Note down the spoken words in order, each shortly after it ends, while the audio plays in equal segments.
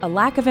A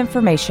lack of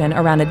information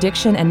around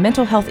addiction and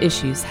mental health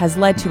issues has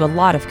led to a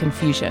lot of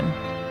confusion.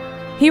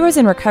 Heroes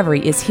in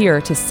Recovery is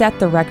here to set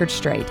the record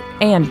straight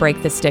and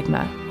break the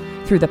stigma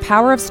through the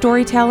power of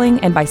storytelling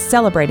and by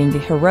celebrating the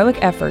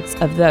heroic efforts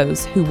of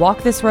those who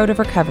walk this road of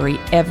recovery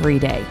every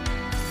day.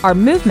 Our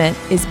movement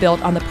is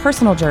built on the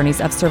personal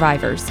journeys of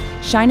survivors,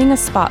 shining a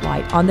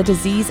spotlight on the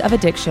disease of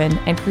addiction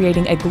and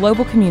creating a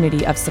global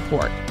community of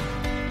support.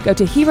 Go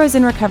to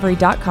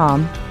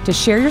heroesinrecovery.com to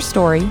share your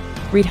story,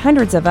 read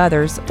hundreds of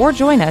others, or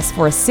join us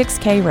for a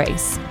 6K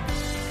race.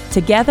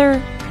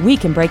 Together, we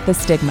can break the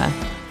stigma.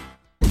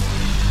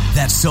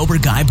 That Sober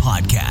Guy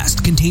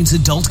podcast contains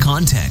adult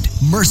content,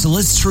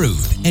 merciless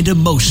truth, and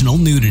emotional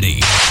nudity.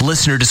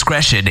 Listener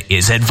discretion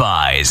is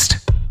advised.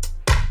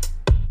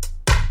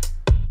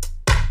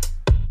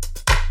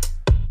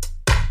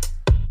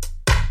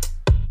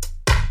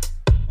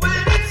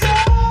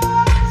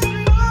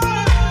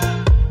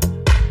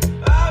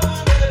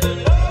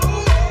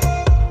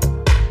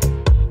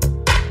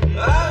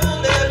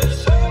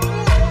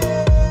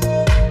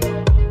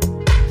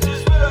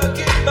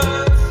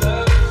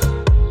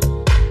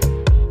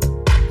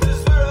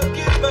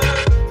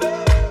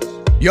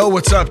 Yo,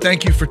 what's up?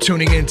 Thank you for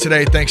tuning in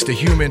today. Thanks to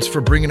Humans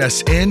for bringing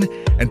us in,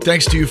 and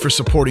thanks to you for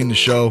supporting the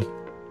show.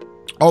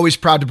 Always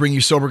proud to bring you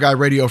Sober Guy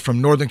Radio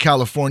from Northern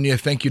California.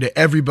 Thank you to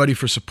everybody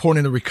for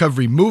supporting the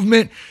recovery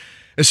movement,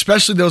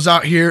 especially those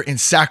out here in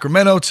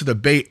Sacramento, to the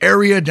Bay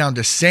Area, down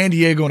to San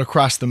Diego, and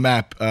across the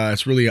map.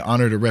 It's really an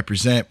honor to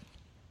represent.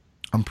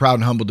 I'm proud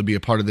and humbled to be a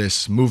part of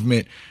this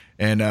movement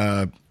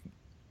and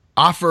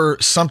offer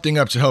something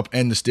up to help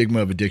end the stigma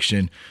of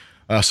addiction.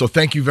 So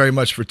thank you very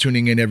much for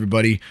tuning in,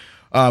 everybody.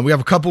 We have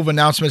a couple of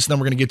announcements, and then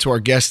we're going to get to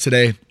our guest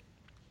today.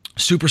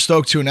 Super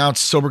stoked to announce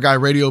Sober Guy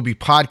Radio will be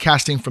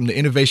podcasting from the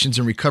Innovations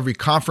in Recovery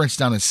Conference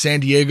down in San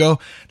Diego.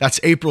 That's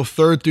April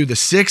 3rd through the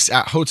 6th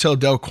at Hotel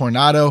Del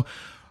Coronado.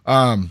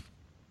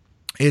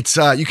 It's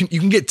you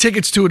can get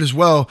tickets to it as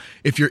well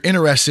if you're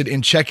interested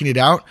in checking it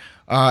out.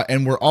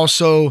 And we're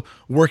also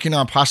working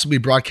on possibly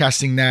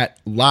broadcasting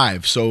that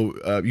live.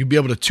 So you'll be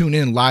able to tune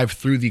in live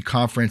through the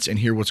conference and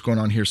hear what's going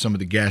on, hear some of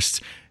the guests.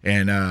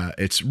 And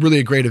it's really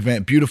a great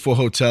event. Beautiful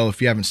hotel.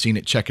 If you haven't seen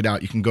it, check it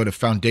out. You can go to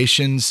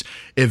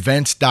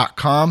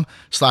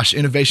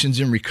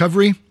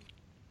foundationsevents.com/innovationsinrecovery,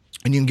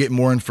 and you can get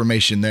more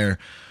information there.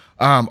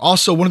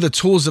 Also, one of the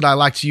tools that I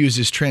like to use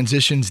is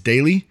Transitions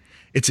Daily.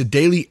 It's a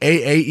daily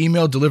AA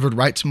email delivered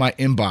right to my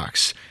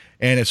inbox.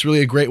 And it's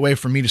really a great way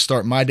for me to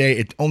start my day.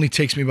 It only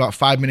takes me about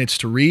 5 minutes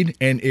to read,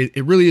 and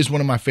it really is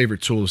one of my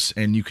favorite tools.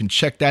 And you can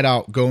check that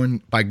out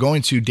by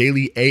going to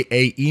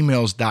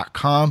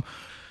dailyaaemails.com.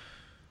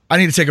 I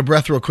need to take a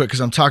breath real quick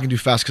because I'm talking too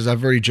fast because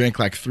I've already drank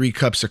like 3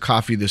 cups of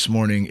coffee this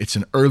morning. It's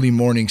an early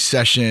morning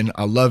session.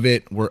 I love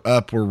it. We're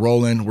up, we're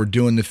rolling, we're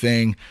doing the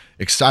thing.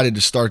 Excited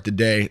to start the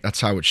day.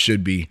 That's how it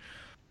should be.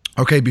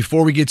 Okay,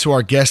 before we get to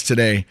our guest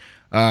today,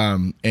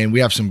 and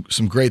we have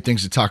some great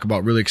things to talk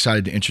about, really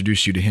excited to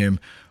introduce you to him.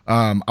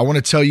 I want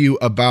to tell you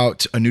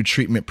about a new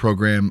treatment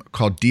program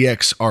called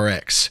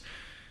DXRX.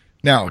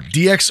 Now,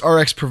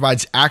 DXRX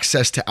provides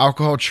access to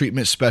alcohol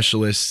treatment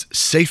specialists,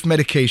 safe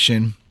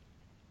medication,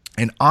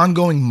 and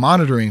ongoing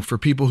monitoring for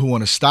people who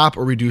want to stop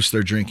or reduce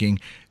their drinking,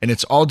 and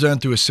it's all done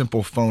through a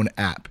simple phone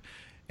app.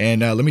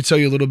 And let me tell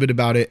you a little bit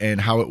about it and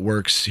how it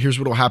works. Here's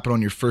what will happen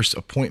on your first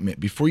appointment.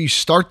 Before you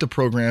start the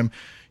program,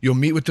 you'll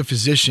meet with the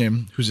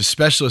physician who's a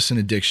specialist in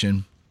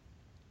addiction.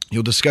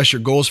 You'll discuss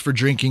your goals for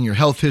drinking, your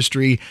health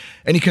history,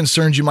 any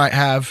concerns you might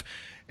have,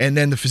 and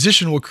then the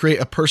physician will create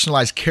a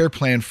personalized care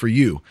plan for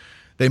you.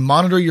 They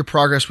monitor your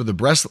progress with a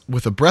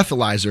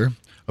breathalyzer,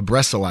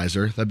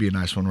 that'd be a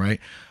nice one, right?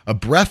 A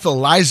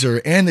breathalyzer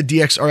and the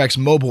DXRX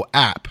mobile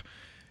app.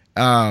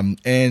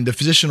 And the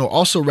physician will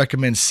also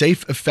recommend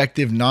safe,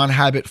 effective,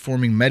 non-habit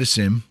forming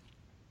medicine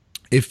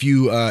if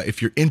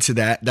you're into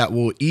that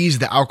will ease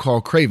the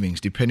alcohol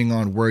cravings depending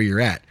on where you're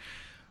at.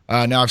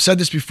 Now, I've said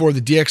this before,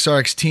 the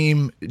DXRX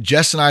team,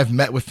 Jess and I have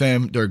met with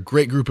them. They're a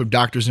great group of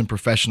doctors and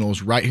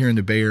professionals right here in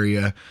the Bay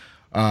Area.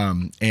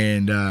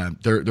 And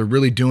they're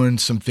really doing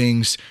some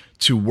things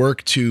to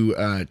work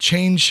to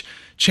change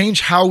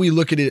how we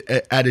look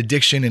at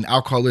addiction and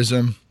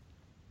alcoholism.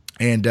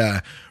 And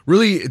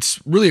really, it's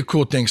really a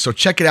cool thing. So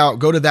check it out.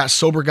 Go to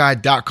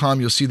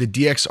thatsoberguy.com. You'll see the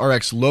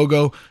DXRX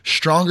logo,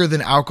 Stronger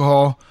Than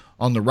Alcohol,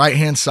 on the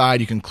right-hand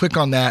side. You can click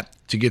on that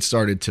to get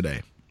started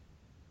today.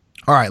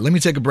 All right, let me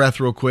take a breath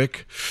real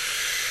quick.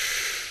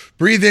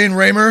 Breathe in,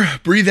 Raymer.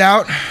 Breathe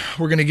out.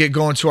 We're going to get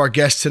going to our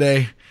guest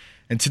today.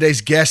 And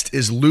today's guest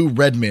is Lou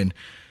Redman.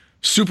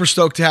 Super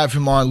stoked to have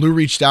him on. Lou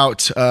reached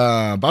out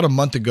about a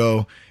month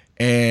ago.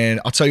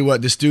 And I'll tell you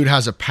what, this dude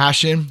has a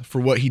passion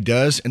for what he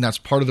does. And that's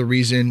part of the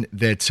reason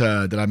that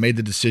I made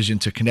the decision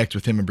to connect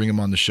with him and bring him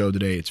on the show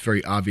today. It's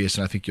very obvious.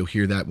 And I think you'll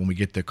hear that when we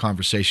get the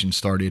conversation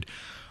started.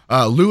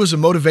 Lou is a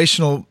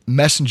motivational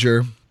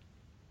messenger,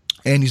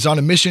 and he's on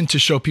a mission to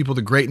show people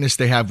the greatness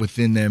they have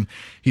within them.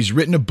 He's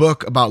written a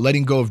book about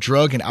letting go of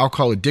drug and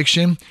alcohol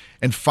addiction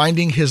and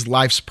finding his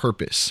life's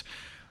purpose.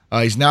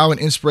 He's now an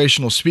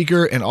inspirational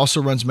speaker and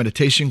also runs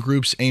meditation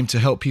groups aimed to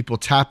help people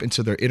tap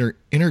into their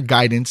inner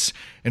guidance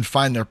and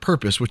find their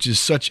purpose, which is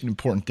such an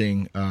important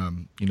thing.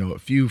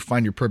 If you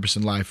find your purpose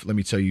in life, let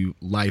me tell you,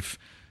 life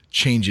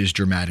changes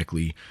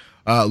dramatically.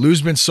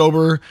 Lou's been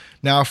sober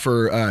now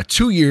for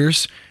 2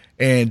 years,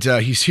 and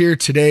he's here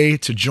today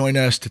to join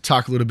us to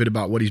talk a little bit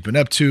about what he's been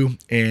up to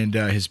and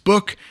his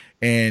book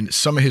and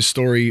some of his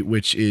story,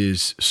 which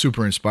is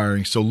super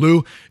inspiring. So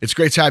Lou, it's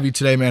great to have you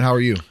today, man. How are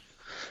you?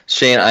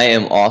 Shane, I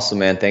am awesome,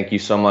 man. Thank you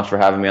so much for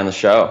having me on the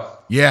show.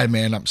 Yeah,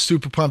 man. I'm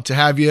super pumped to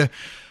have you.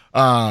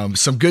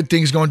 Some good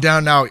things going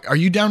down now. Are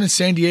you down in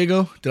San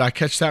Diego? Did I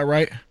catch that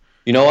right?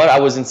 You know what? I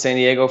was in San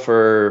Diego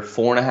for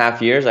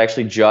 4.5 years. I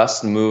actually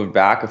just moved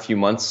back a few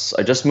months.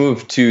 I just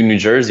moved to New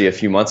Jersey a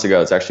few months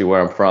ago. It's actually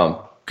where I'm from.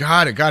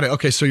 Got it.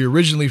 Okay, so you're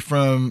originally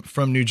from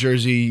New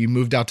Jersey. You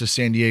moved out to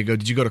San Diego.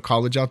 Did you go to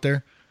college out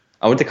there?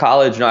 I went to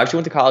college. No, I actually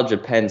went to college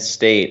at Penn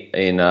State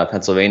in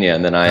Pennsylvania,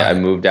 and then I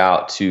moved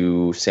out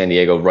to San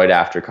Diego right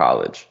after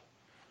college.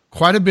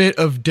 Quite a bit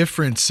of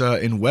difference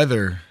in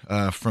weather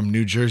from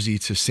New Jersey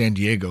to San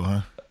Diego,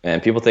 huh?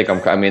 And people think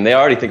they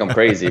already think I'm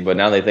crazy, but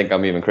now they think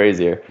I'm even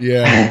crazier.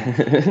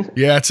 Yeah.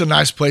 Yeah, it's a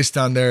nice place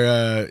down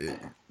there.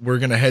 We're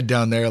going to head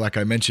down there, like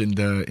I mentioned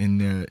in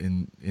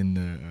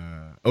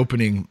the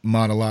opening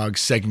monologue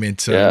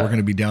segment. We're going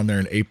to be down there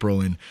in April,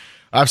 and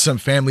I have some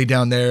family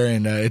down there,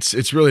 and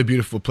it's really a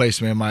beautiful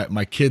place, man.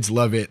 My kids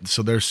love it,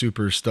 so they're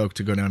super stoked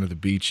to go down to the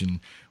beach and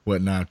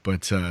whatnot.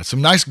 But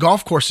some nice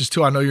golf courses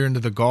too. I know you're into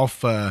the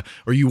golf, or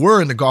you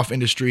were in the golf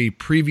industry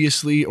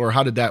previously, or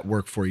how did that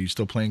work for you? You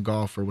still playing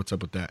golf, or what's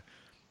up with that?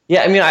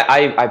 Yeah, I mean,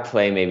 I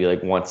play maybe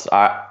like once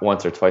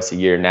or twice a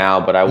year now,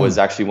 but I was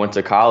actually went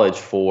to college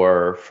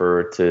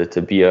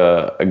to be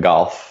a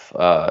golf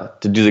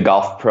to do the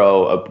golf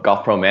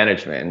pro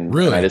management. And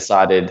really? I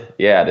decided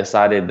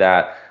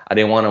that I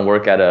didn't want to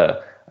work at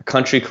a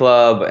country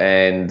club,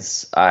 and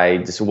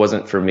it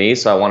wasn't for me.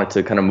 So I wanted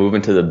to kind of move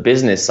into the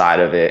business side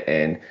of it.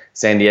 And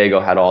San Diego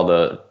had all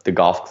the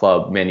golf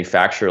club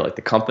manufacturer, like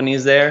the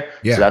companies there.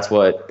 Yeah.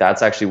 So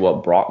that's actually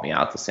what brought me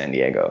out to San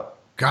Diego.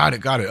 Got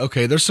it.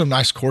 Okay, there's some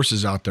nice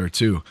courses out there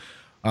too.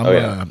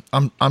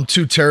 I'm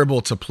too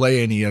terrible to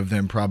play any of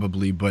them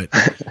probably, but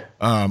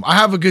I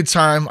have a good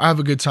time.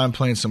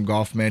 Playing some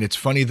golf, man. It's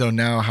funny though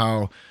now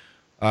how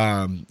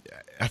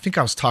I think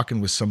I was talking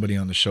with somebody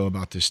on the show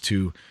about this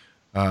too,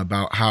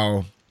 about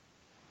how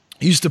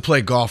I used to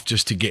play golf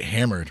just to get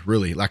hammered,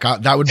 really. Like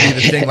that would be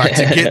the thing, like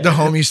to get the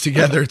homies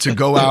together to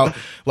go out,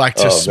 like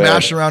to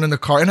smash around in the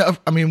car. And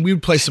I mean, we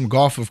would play some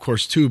golf, of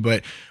course, too,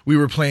 but we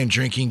were playing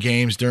drinking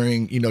games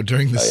during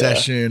the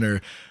session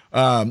or,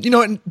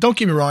 and don't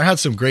get me wrong, I had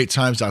some great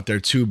times out there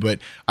too, but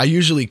I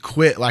usually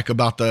quit like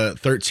about the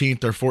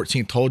 13th or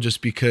 14th hole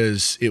just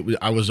because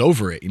I was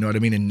over it. You know what I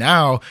mean? And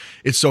now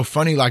it's so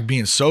funny, like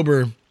being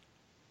sober,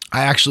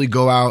 I actually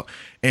go out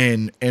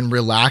and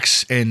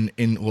relax and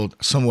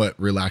somewhat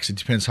relax. It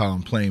depends how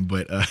I'm playing,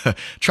 but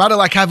try to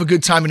like have a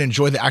good time and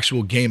enjoy the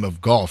actual game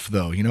of golf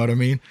though. You know what I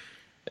mean?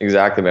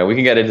 Exactly, man. We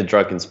can get into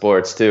drunken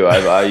sports too.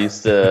 I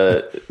used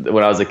to,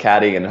 when I was a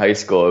caddy in high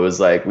school, it was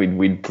like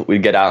we'd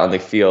get out on the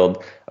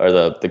field or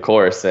the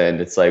course,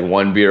 and it's like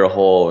one beer a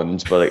hole,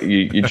 and but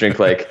you drink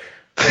like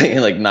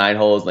 9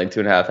 holes in like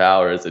 2.5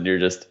 hours, and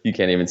you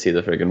can't even see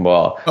the freaking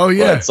ball. Oh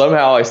yeah. But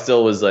somehow I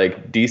still was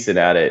like decent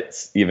at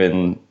it,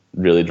 even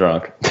really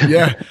drunk.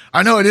 Yeah,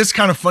 I know. It is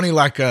kind of funny.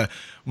 Like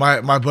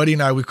my buddy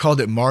and I, we called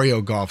it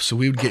Mario Golf. So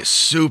we would get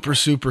super,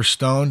 super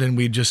stoned and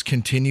we'd just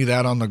continue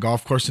that on the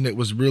golf course. And it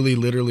was really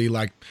literally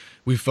like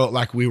we felt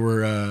like we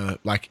were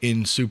like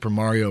in Super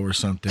Mario or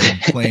something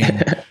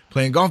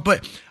playing golf.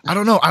 But I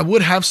don't know. I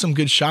would have some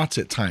good shots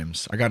at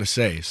times, I got to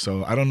say.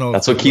 So I don't know.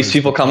 That's what keeps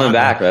people coming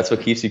back. That's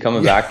what keeps you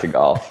coming back to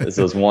golf. Is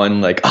those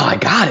one like, oh, I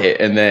got it.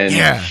 And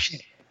then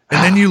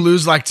and then you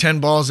lose like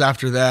 10 balls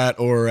after that,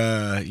 or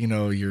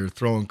you're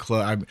throwing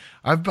club.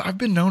 I've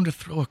been known to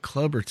throw a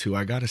club or two.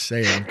 I gotta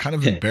say, I'm kind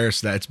of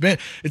embarrassed that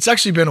it's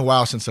actually been a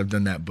while since I've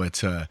done that.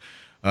 But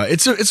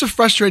it's a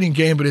frustrating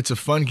game, but it's a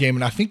fun game,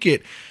 and I think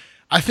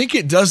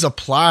it does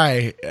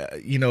apply,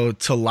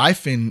 to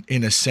life in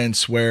a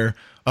sense where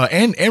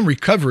and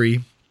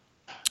recovery,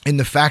 in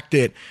the fact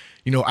that.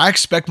 I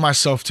expect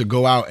myself to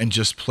go out and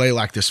just play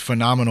like this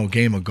phenomenal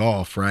game of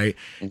golf, right?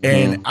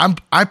 Mm-hmm.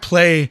 And I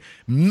play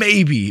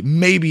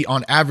maybe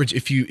on average,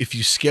 if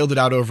you scaled it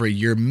out over a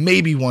year,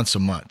 maybe once a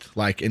month.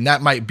 Like, and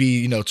that might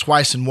be,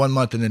 twice in 1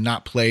 month and then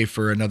not play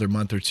for another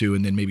month or two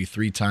and then maybe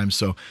 3 times.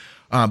 So,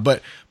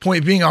 but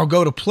point being, I'll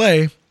go to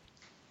play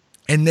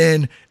and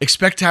then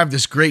expect to have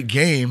this great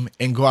game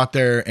and go out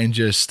there and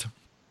just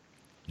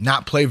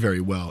not play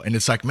very well. And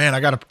it's like, man, I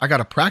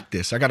gotta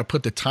practice. I gotta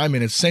put the time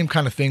in. It's the same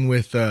kind of thing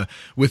with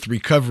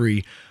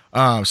recovery.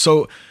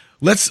 So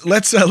let's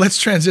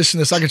transition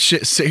this. I could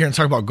sit here and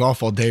talk about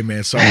golf all day,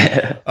 man. So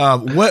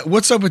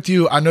what's up with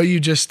you? I know you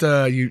just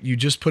you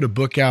just put a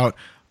book out.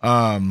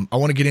 I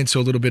want to get into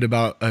a little bit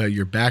about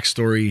your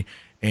backstory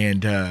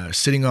and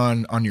sitting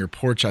on your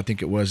porch, I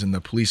think it was, and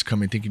the police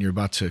coming thinking you're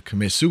about to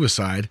commit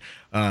suicide.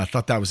 I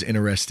thought that was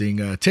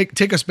interesting.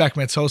 Take us back,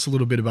 man. Tell us a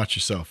little bit about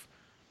yourself.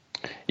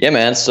 Yeah,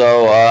 man.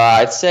 So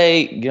I'd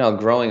say,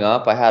 growing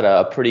up, I had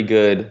a pretty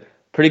good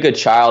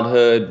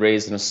childhood,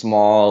 raised in a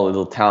small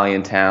little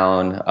Italian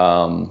town.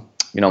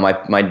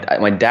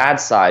 My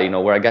dad's side,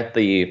 where I got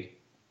the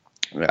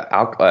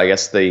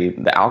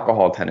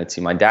alcohol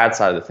tendency. My dad's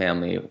side of the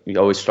family, we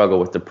always struggle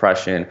with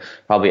depression.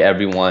 Probably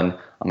everyone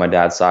on my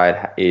dad's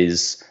side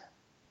is,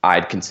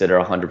 I'd consider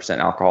 100%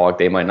 alcoholic.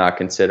 They might not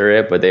consider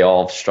it, but they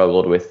all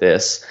struggled with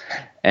this.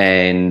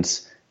 And,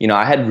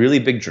 I had really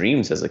big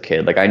dreams as a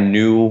kid. Like, I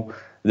knew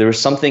there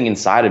was something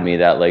inside of me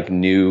that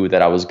knew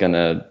that I was going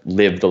to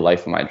live the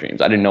life of my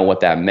dreams. I didn't know what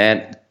that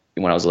meant.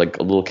 When I was like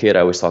a little kid, I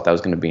always thought that I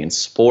was going to be in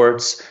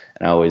sports,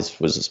 and I always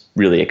was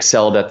really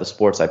excelled at the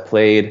sports I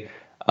played.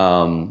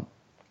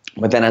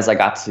 But then as I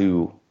got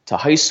to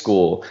high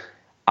school,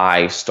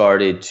 I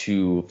started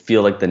to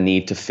feel like the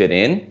need to fit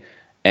in.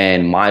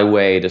 And my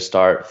way to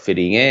start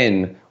fitting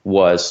in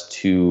was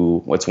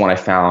when I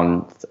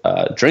found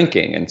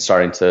drinking and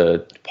starting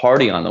to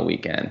party on the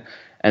weekend.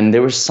 And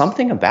there was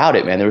something about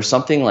it, man. There was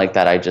something like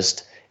that.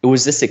 It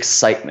was this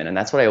excitement. And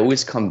that's what I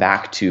always come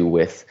back to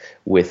with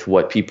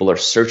what people are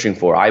searching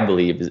for. I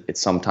believe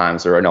it's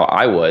sometimes,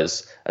 I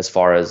was, as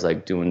far as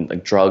doing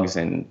drugs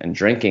and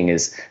drinking,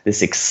 is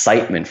this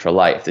excitement for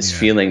life, this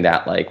feeling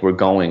that we're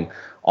going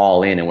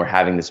all in and we're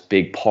having this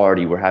big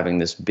party, we're having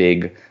this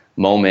big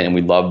moment, and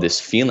we love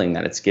this feeling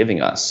that it's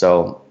giving us.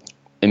 So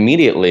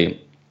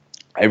immediately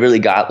I really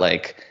got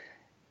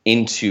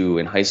into,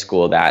 in high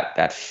school,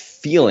 that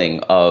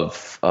feeling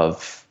of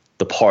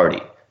the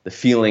party, the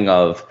feeling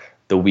of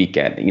the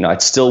weekend. I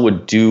still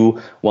would do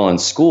well in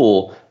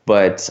school,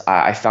 but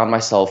I found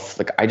myself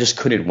I just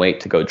couldn't wait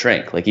to go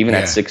drink. Even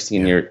at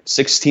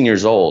 16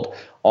 years old,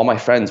 all my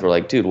friends were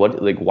like, dude,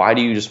 why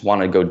do you just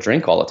want to go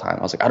drink all the time?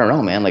 I was like, I don't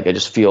know, man. It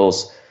just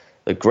feels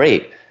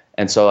great.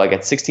 And so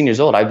at 16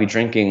 years old, I'd be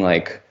drinking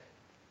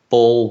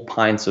full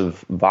pints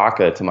of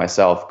vodka to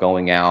myself,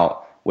 going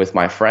out with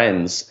my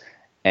friends.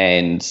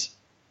 And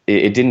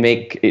it didn't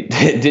make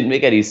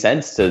any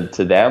sense to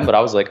them, but I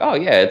was like, oh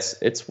yeah,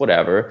 it's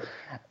whatever.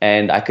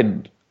 And I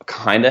could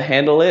kind of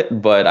handle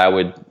it, but I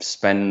would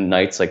spend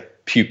nights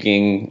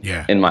puking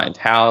in my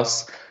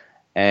house.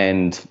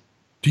 And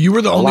were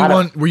you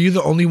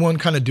the only one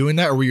kind of doing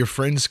that, or were your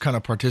friends kind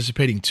of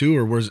participating too,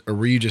 or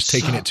were you just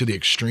taking it to the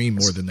extreme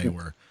more than they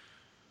were?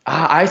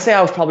 I say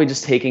I was probably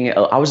just taking it.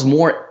 I was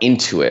more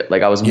into it.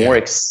 I was more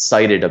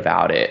excited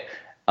about it.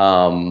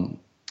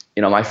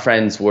 My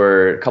friends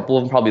a couple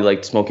of them probably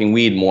liked smoking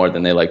weed more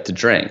than they liked to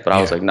drink. But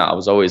I was I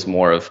was always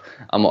more of,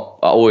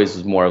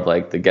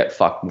 the get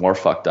more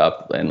fucked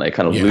up and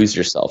kind of lose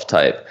yourself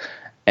type.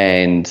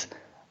 And,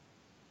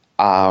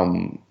 I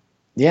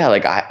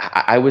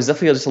was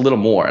definitely just a little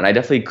more, and I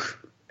definitely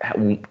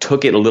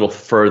took it a little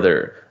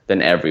further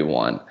than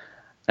everyone.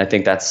 I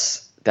think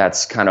that's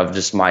kind of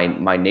just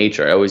my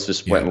nature. I always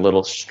just went a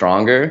little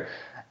stronger.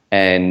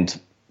 And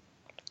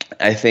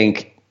I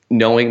think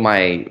knowing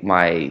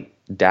my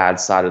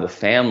dad's side of the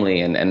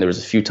family, and there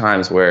was a few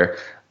times where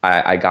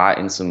I got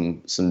in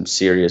some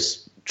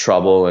serious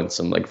trouble and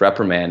some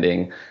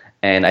reprimanding.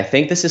 And I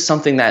think this is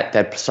something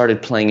that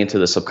started playing into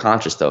the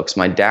subconscious, though, because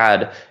my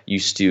dad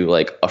used to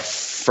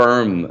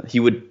affirm. He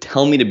would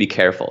tell me to be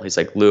careful. He's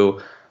like,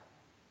 Lou,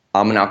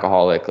 I'm an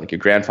alcoholic. Your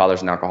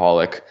grandfather's an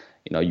alcoholic.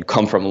 You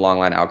come from a long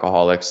line of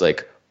alcoholics.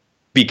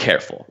 Be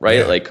careful,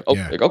 right?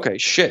 Okay,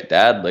 shit,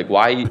 Dad.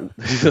 Why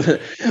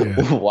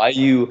why are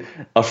you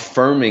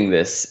affirming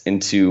this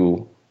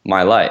into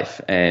my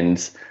life?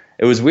 And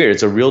it was weird.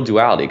 It's a real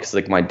duality, because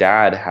my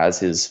dad has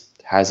his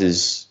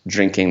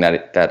drinking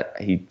that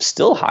he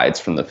still hides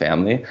from the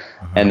family,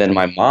 and then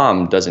my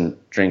mom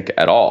doesn't drink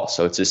at all.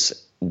 So it's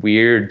this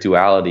weird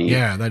duality.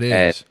 Yeah, that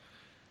is.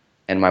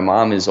 And my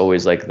mom is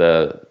always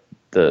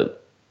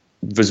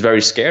was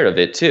very scared of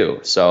it too.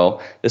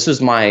 So this was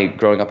my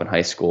growing up in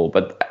high school.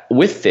 But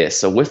with this,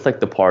 so with the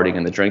partying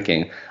and the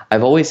drinking,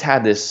 I've always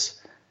had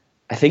this,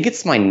 I think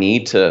it's my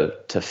need to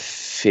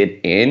fit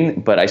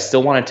in, but I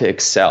still wanted to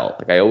excel.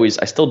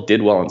 I still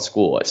did well in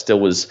school. I still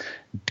was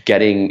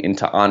getting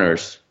into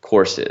honors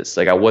courses.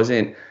 I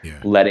wasn't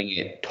letting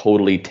it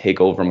totally take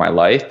over my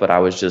life, but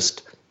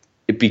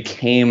it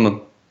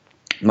became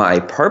my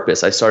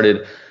purpose. I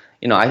started,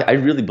 I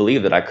really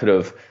believe that I could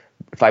have,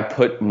 if I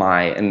put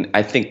and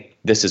I think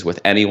this is with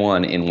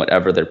anyone in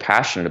whatever they're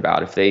passionate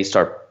about, if they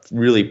start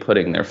really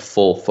putting their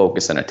full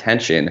focus and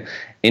attention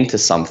into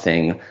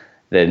something,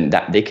 then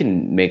that they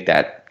can make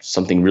that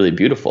something really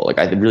beautiful.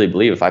 I really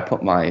believe if I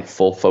put my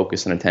full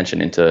focus and attention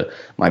into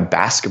my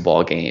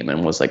basketball game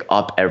and was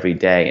up every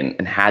day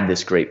and had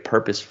this great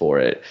purpose for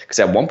it, because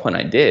at one point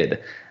I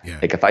did,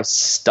 if I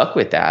stuck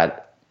with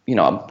that,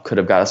 I could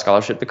have got a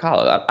scholarship to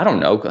college. I don't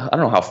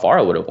know how far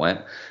I would have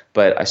went,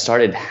 but I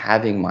started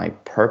having my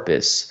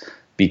purpose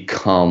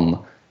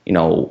become,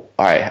 all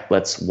right,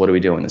 what are we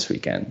doing this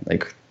weekend?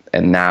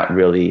 And that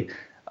really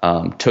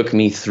took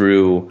me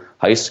through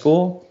high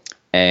school,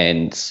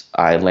 and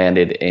I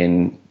landed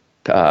in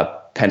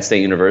Penn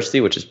State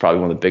University, which is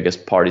probably one of the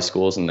biggest party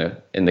schools in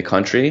the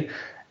country.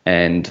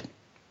 And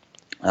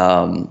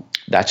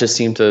that just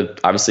seemed to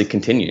obviously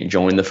continue.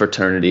 Joined the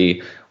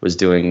fraternity, was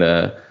doing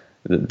the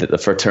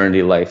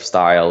fraternity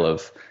lifestyle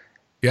of.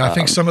 Yeah, I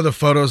think some of the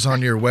photos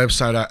on your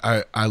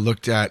website, I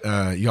looked at,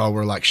 y'all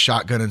were like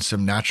shotgunning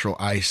some natural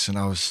ice, and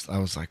I was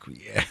like,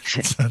 yeah,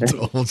 that's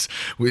old.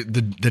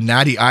 The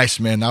natty ice,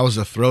 man, that was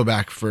a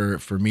throwback for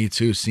me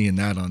too. Seeing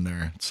that on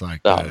there, it's like,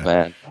 oh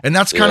man, and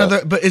that's kind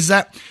of but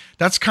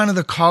that's kind of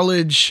the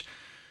college.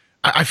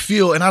 I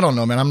feel, and I don't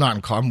know, man, I'm not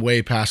in college. I'm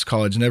way past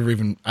college.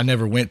 I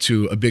never went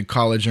to a big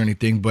college or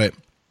anything, but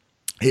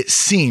it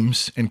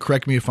seems, and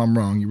correct me if I'm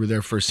wrong, you were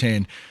there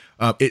firsthand.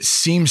 It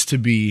seems to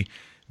be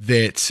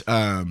that,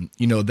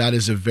 that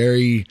is a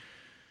very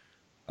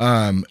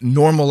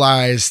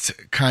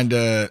normalized kind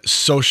of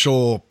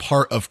social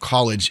part of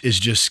college, is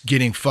just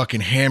getting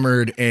fucking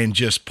hammered and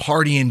just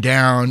partying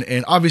down.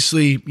 And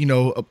obviously,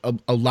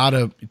 a lot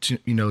of,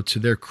 to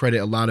their credit,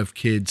 a lot of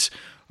kids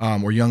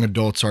or young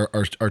adults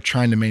are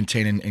trying to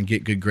maintain and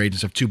get good grades and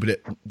stuff too. But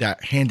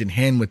that hand in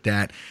hand with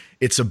that,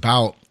 it's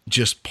about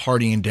just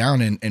partying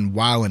down and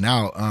wilding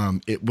out.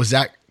 Is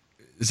that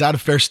a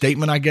fair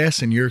statement, I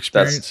guess, in your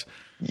experience?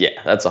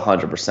 That's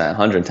 100%,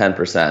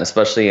 110%,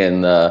 especially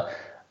in the,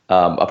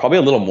 probably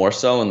a little more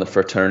so in the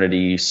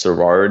fraternity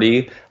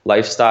sorority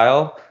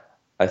lifestyle.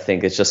 I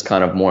think it's just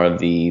kind of more of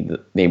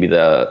maybe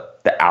the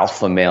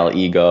alpha male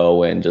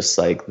ego, and just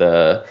like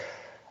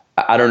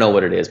I don't know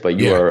what it is, but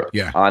you are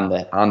on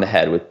the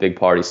head with big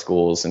party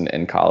schools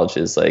and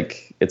colleges.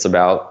 Like, it's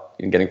about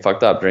getting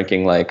fucked up,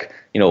 drinking, like,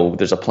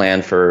 there's a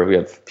plan we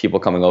have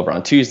people coming over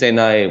on Tuesday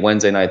night,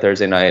 Wednesday night,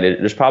 Thursday night.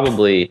 There's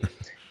probably,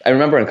 I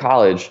remember in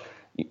college,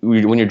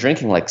 when you're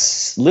drinking like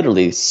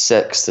literally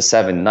 6 to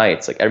 7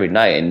 nights, like every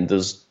night, and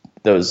those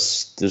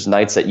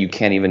nights that you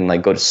can't even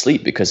like go to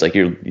sleep because like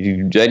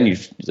you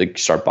like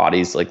start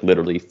bodies like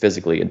literally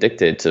physically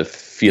addicted to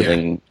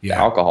feeling the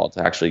alcohol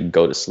to actually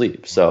go to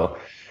sleep. So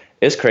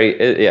it's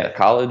crazy.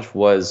 College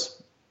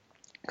was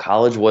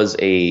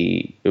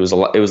a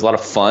lot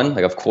of fun.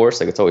 Like, of course,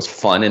 like it's always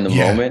fun in the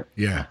moment.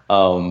 Yeah.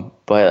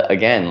 But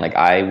again, like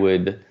I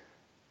would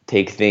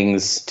take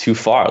things too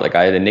far. Like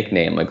I had a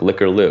nickname like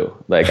Liquor Lou.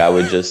 Like I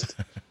would just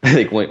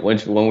like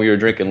when we were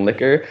drinking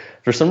liquor,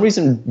 for some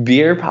reason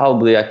beer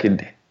probably I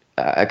could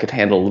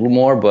handle a little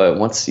more, but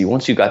once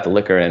you got the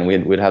liquor in,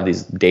 we'd have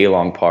these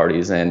day-long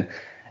parties, and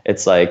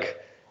it's like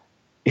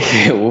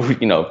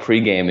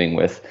pre-gaming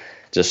with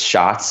just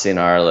shots in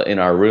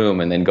our room,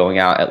 and then going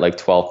out at like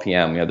 12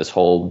 p.m. We had this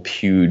whole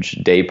huge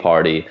day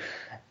party.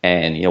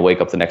 And,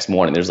 wake up the next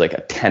morning, there's like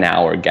a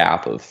 10-hour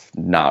gap of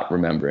not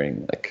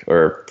remembering, like,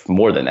 or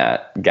more than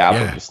that gap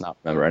of just not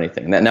remember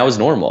anything. And that was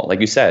normal. Like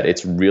you said,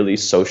 it's really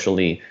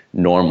socially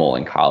normal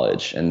in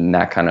college, and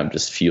that kind of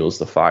just fuels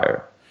the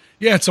fire.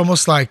 Yeah, it's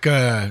almost like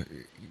kind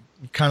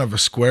of a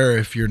square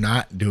if you're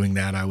not doing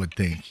that, I would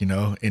think,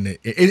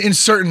 in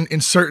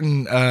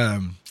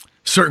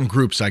certain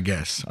groups, I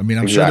guess. I mean,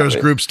 I'm sure there's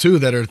groups too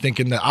that are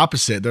thinking the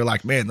opposite. They're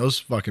like, man, those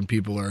fucking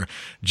people are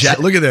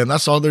look at them.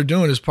 That's all they're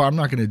doing is I'm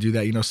not going to do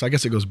that, So I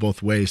guess it goes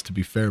both ways, to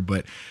be fair.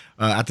 But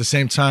at the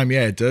same time,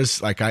 it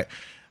does. Like I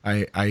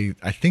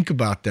think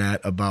about that,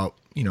 about,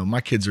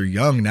 my kids are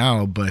young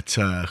now, but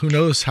who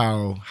knows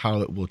how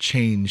it will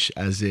change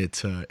as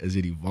it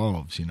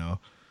evolves,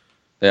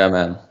 Yeah,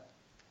 man.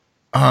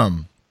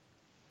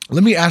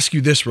 Let me ask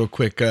you this real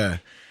quick.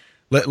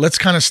 Let's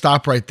kind of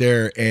stop right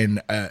there.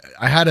 And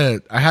I had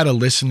a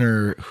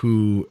listener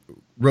who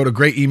wrote a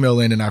great email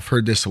in, and I've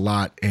heard this a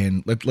lot.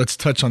 And let's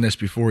touch on this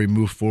before we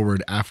move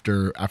forward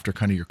after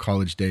kind of your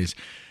college days,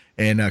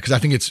 and because I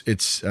think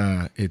it's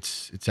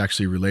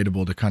actually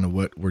relatable to kind of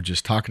what we're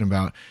just talking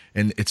about,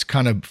 and it's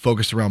kind of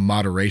focused around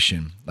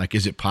moderation. Like,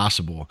 is it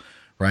possible,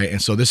 right?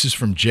 And so this is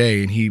from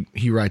Jay, and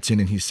he writes in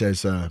and he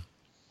says,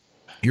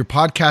 your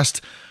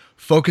podcast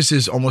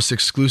focuses almost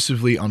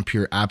exclusively on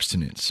pure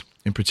abstinence.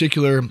 In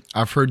particular,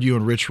 I've heard you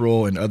and Rich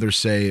Roll and others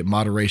say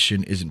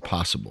moderation isn't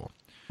possible.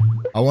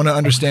 I want to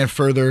understand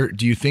further,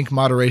 do you think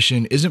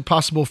moderation isn't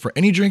possible for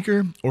any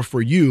drinker or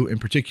for you in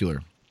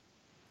particular?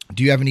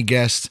 Do you have any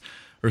guests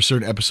or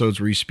certain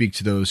episodes where you speak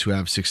to those who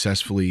have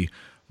successfully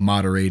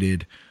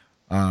moderated?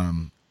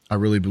 I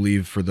really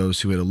believe for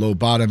those who hit a low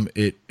bottom,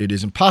 it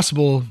is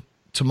impossible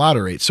to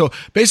moderate. So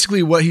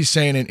basically what he's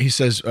saying, and he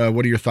says,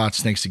 what are your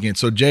thoughts? Thanks again.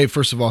 So Jay,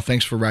 first of all,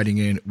 thanks for writing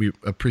in. We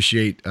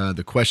appreciate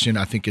the question.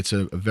 I think it's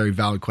a very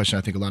valid question.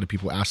 I think a lot of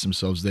people ask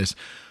themselves this.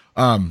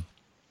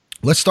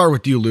 Let's start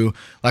with you, Lou.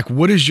 Like,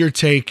 what is your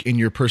take in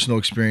your personal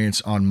experience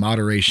on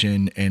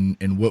moderation,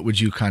 and what would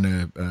you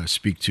kind of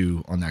speak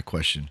to on that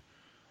question?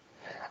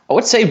 I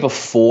would say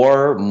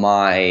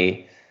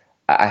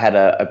I had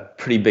a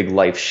pretty big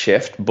life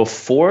shift.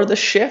 Before the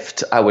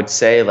shift, I would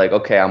say like,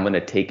 okay, I'm going to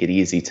take it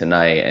easy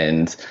tonight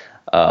and,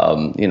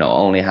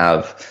 only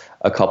have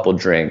a couple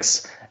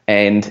drinks.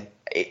 And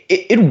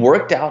it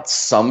worked out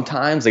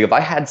sometimes. Like if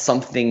I had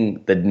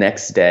something the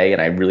next day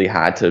and I really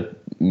had to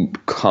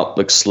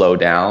slow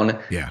down,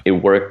 it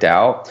worked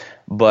out.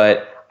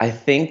 But I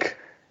think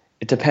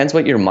it depends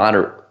what you're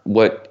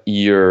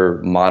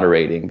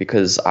moderating,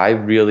 because I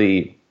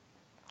really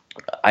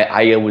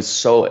I was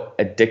so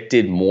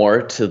addicted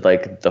more to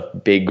like the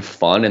big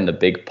fun and the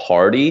big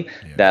party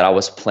that I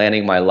was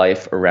planning my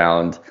life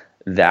around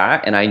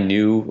that. And I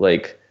knew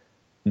like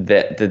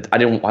that I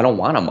don't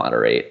want to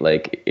moderate.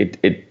 Like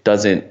it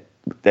doesn't,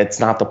 that's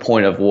not the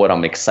point of what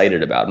I'm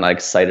excited about. I'm not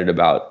excited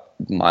about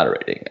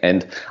moderating.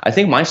 And I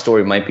think my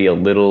story might be a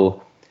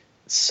little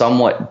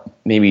somewhat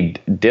maybe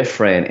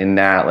different in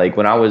that, like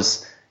when I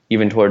was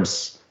even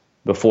towards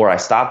before I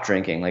stopped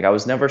drinking, like I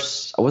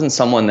wasn't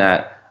someone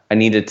that I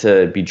needed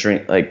to be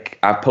like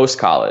post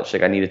college,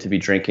 like I needed to be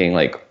drinking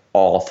like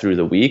all through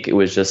the week. It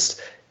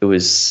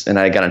was, and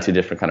I got into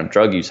different kind of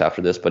drug use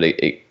after this, but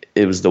it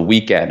was the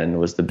weekend and it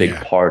was the big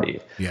party.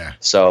 Yeah.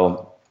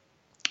 So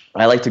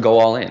I like to go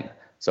all in.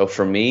 So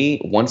for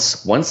me,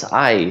 once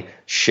I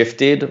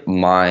shifted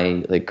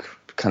my like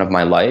kind of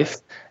my life,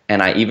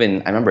 and I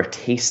remember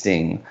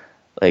tasting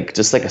like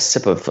just like a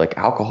sip of like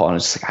alcohol, and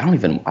it's just like I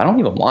don't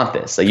even want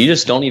this. Like you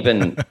just don't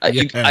even.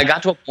 I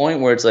got to a point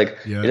where it's like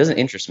it doesn't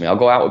interest me. I'll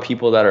go out with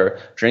people that are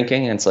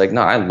drinking, and it's like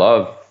no, I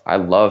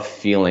love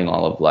feeling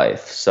all of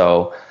life.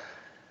 So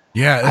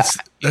yeah,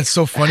 that's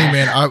so funny,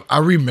 man. I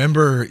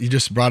remember you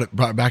just brought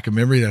back a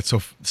memory that's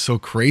so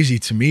crazy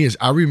to me. Is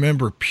I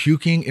remember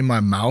puking in my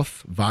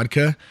mouth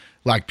vodka,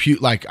 like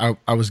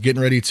I was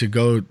getting ready to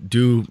go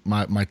do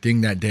my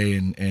thing that day,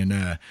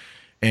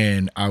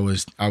 and I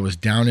was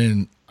down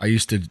in. I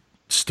used to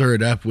stir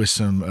it up with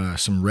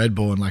some Red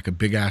Bull in like a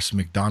big ass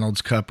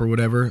McDonald's cup or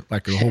whatever,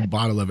 like a whole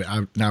bottle of it.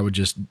 And I would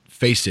just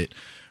face it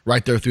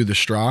right there through the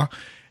straw,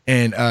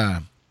 and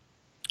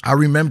I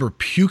remember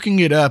puking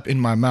it up in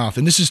my mouth.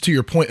 And this is to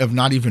your point of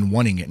not even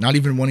wanting it, not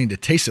even wanting to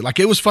taste it. Like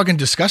it was fucking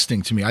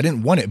disgusting to me. I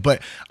didn't want it,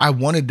 but I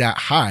wanted that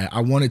high.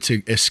 I wanted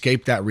to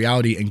escape that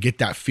reality and get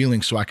that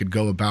feeling so I could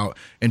go about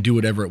and do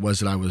whatever it was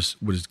that I was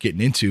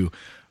getting into.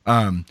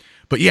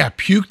 But yeah,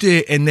 puked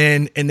it and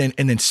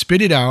then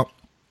spit it out,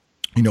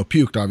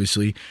 puked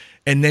obviously,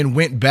 and then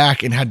went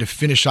back and had to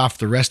finish off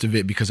the rest of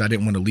it because I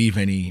didn't want to leave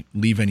any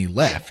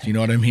left. You know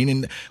what I mean?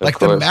 And like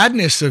the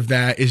madness of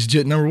that is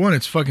just, number one,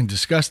 it's fucking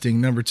disgusting.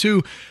 Number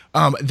two,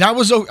 I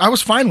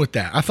was fine with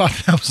that. I thought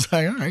that was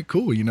like, all right,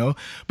 cool,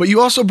 But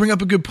you also bring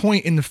up a good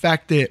point in the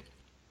fact that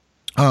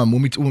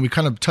when we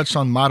kind of touched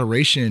on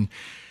moderation,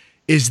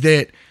 is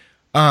that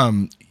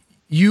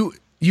you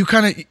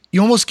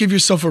almost give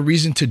yourself a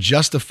reason to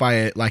justify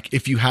it. Like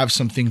if you have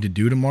something to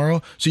do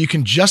tomorrow, so you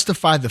can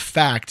justify the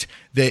fact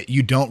that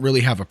you don't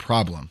really have a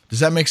problem. Does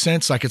that make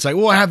sense? Like, it's like,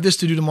 well, I have this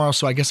to do tomorrow,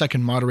 so I guess I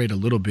can moderate a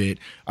little bit.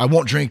 I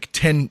won't drink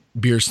 10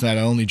 beers tonight.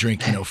 I only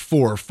drink,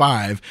 4 or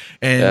 5.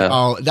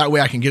 And that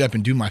way I can get up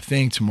and do my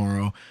thing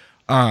tomorrow.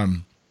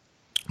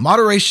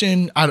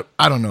 Moderation, I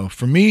don't know.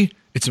 For me,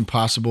 it's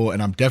impossible.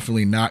 And I'm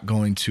definitely not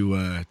going to,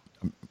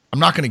 I'm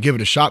not going to give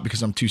it a shot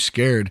because I'm too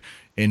scared.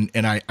 And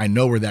I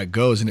know where that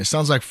goes. And it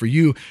sounds like for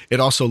you, it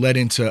also led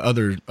into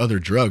other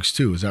drugs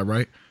too. Is that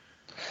right?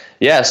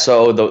 Yeah.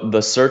 So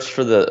the search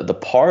for the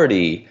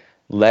party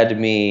led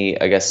me,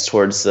 I guess,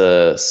 towards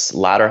the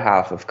latter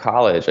half of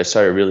college. I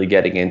started really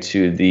getting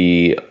into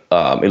the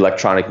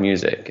electronic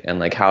music and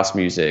like house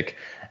music.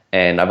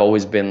 And I've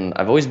always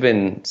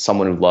been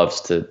someone who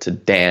loves to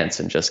dance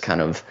and just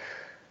kind of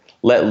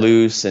let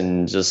loose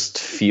and just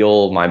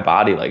feel my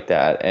body like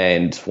that.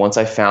 And once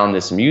I found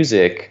this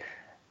music,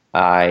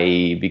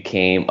 I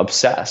became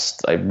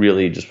obsessed. I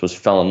really just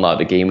fell in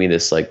love. It gave me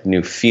this like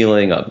new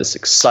feeling of this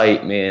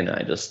excitement.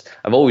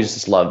 I've always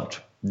just loved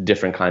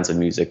different kinds of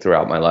music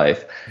throughout my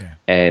life. Yeah.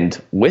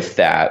 And with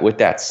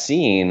that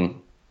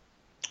scene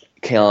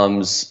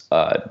comes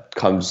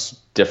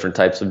different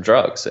types of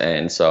drugs.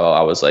 And so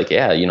I was like,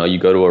 yeah, you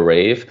go to a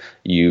rave,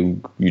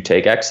 you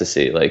take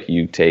ecstasy, like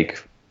you take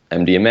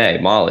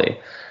MDMA, Molly.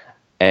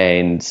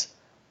 And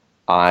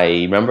I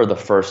remember the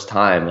first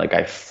time like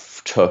I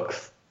took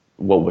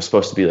what was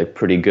supposed to be like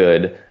pretty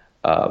good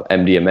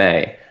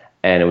MDMA,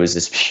 and it was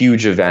this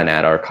huge event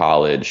at our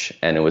college,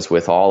 and it was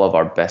with all of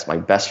my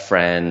best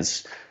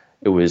friends.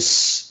 It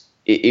was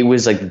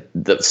like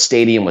the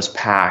stadium was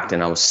packed,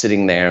 and I was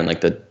sitting there in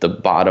like the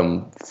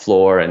bottom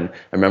floor, and I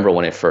remember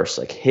when it first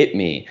like hit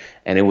me,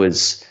 and it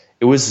was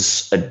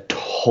a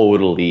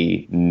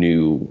totally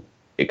new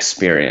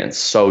experience,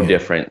 so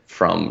different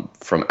from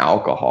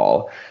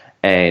alcohol.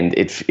 And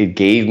it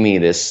gave me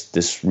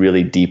this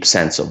really deep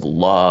sense of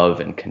love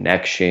and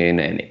connection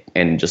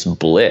and just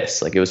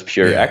bliss. Like it was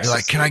pure ecstasy. You're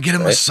like, can I get a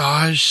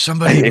massage?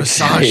 Somebody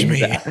massage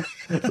me.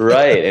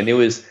 Right. And it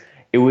was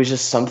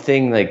just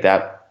something like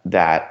that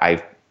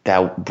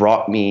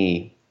brought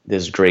me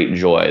this great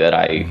joy that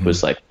I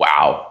was like,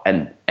 wow.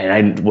 And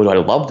what I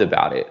loved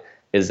about it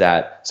is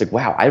that it's like,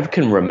 wow, I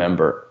can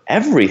remember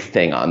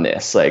everything on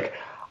this. Like,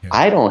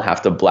 I don't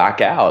have to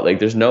black out. Like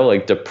there's no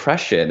like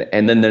depression.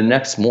 And then the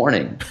next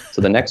morning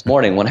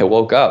when I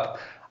woke up,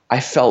 I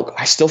still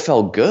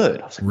felt good.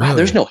 I was like, wow,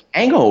 there's no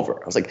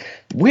hangover. I was like,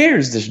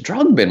 where's this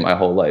drug been my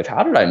whole life?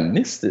 How did I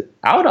miss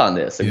out on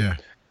this? And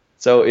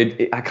so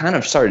I kind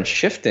of started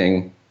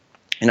shifting,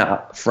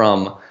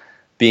 from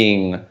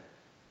being,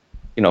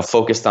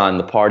 focused on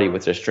the party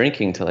with just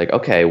drinking to like,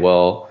 okay,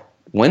 well,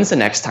 when's the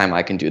next time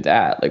I can do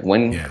that? Like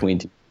when can we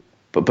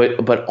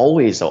but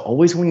always though,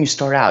 always when you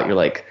start out, you're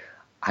like,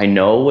 I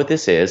know what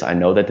this is. I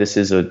know that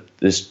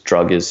this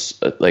drug is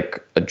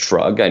like a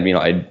drug. I mean,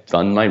 I've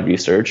done my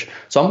research,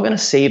 so I'm going to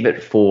save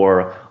it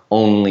for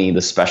only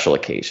the special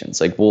occasions.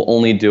 Like, we'll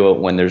only do it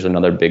when there's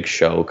another big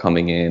show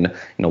coming in.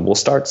 You know, we'll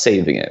start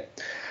saving it.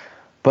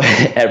 But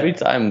every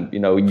time, you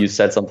know, you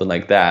said something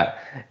like that,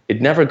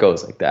 it never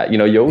goes like that. You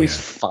know, you always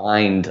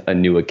find a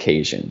new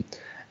occasion.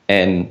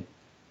 And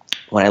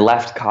when I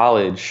left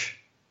college,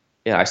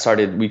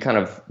 we kind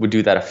of would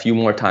do that a few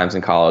more times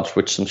in college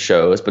with some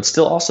shows, but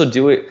still also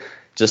do it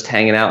just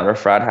hanging out in our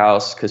frat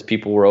house because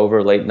people were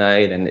over late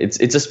night, and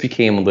it just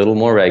became a little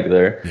more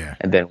regular. Yeah.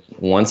 And then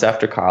once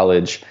after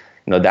college,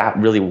 you know, that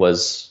really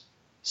was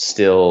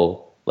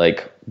still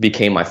like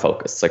became my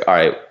focus. It's like, all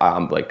right,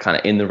 I'm like kind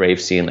of in the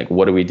rave scene. Like,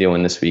 what are we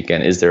doing this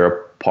weekend? Is there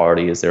a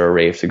party? Is there a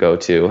rave to go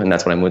to? And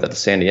that's when I moved out to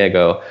San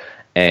Diego,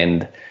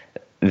 and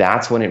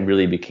that's when it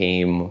really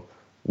became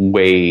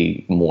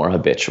way more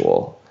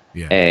habitual.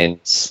 Yeah. And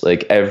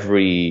like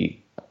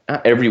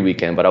not every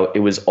weekend, but it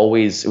was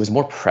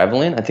more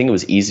prevalent. I think it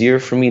was easier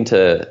for me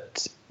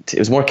it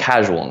was more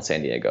casual in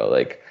San Diego.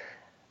 Like,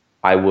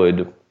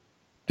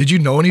 Did you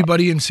know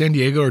anybody in San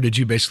Diego, or did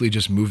you basically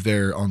just move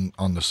there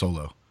on the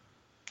solo?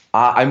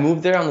 I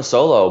moved there on the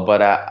solo,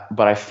 but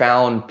I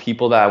found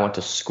people that I went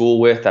to school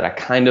with that I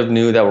kind of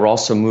knew that were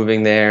also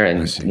moving there,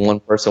 and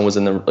one person was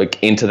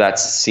into that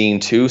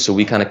scene too. So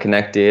we kind of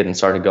connected and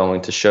started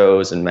going to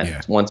shows and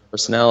met one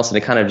person else, and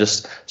it kind of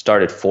just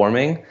started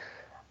forming.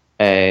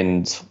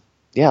 And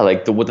yeah,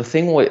 like the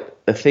thing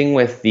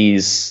with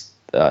these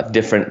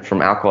different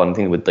from alcohol and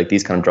things with like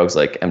these kind of drugs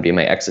like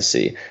MDMA,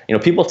 ecstasy, you know,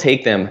 people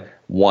take them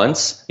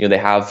once, you know, they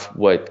have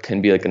what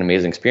can be like an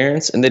amazing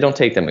experience, and they don't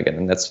take them again,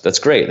 and that's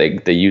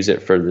great. They use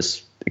it for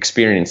this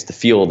experience to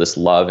feel this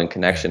love and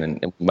connection,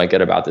 and we might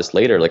get about this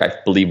later. Like, I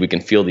believe we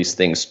can feel these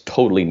things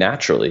totally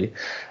naturally,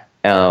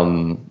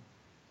 and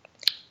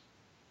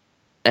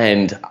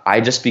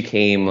I just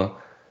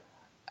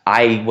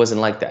I wasn't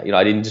like that. You know,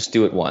 I didn't just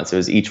do it once. It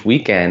was each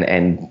weekend,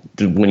 and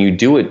when you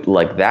do it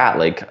like that,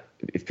 like,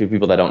 if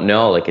people that don't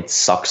know, like, it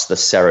sucks the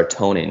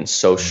serotonin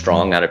so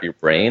strong out of your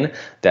brain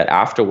that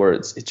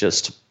afterwards it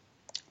just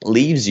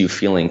leaves you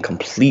feeling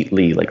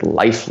completely like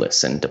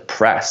lifeless and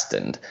depressed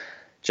and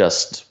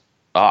just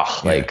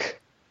like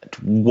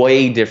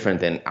way different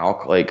than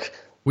alcohol. Like,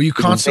 well, you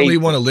constantly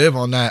want to live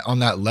on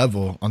that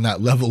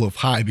level of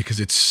high,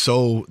 because it's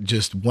so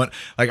just one.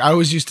 Like, I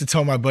always used to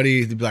tell my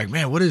buddy, to be like,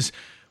 man, what does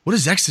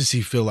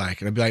ecstasy feel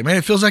like? And I'd be like, man,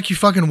 it feels like you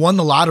fucking won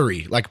the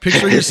lottery. Like,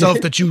 picture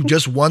yourself that you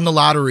just won the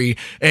lottery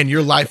and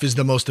your life is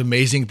the most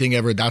amazing thing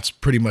ever. That's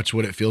pretty much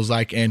what it feels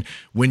like. And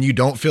when you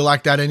don't feel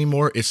like that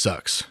anymore, it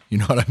sucks. You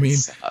know what I mean? It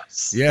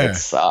sucks. Yeah. It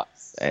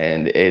sucks.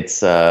 And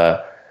it's,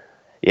 like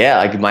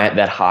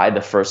that high,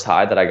 the first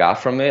high that I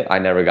got from it, I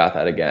never got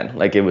that again.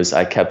 Like,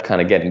 I kept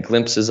kind of getting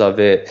glimpses of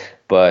it,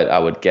 but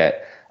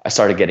I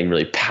started getting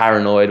really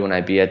paranoid when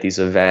I'd be at these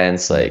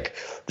events, like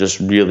just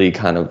really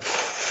kind of,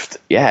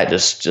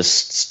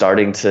 just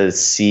starting to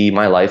see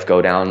my life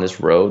go down this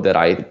road that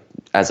I,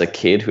 as a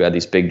kid who had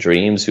these big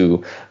dreams,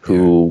 who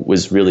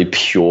was really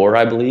pure,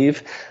 I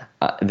believe,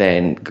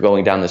 then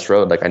going down this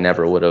road, like, I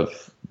never would have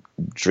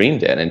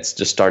dreamed it. And it's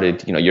just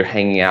started, you know, you're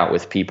hanging out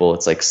with people.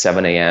 It's like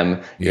 7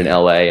 a.m. You're in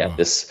LA at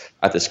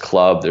this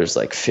club. There's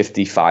like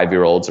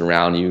 55-year-olds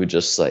around you,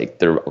 just like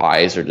their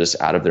eyes are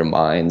just out of their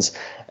minds.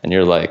 And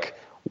you're like,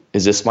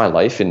 is this my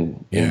life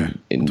in years?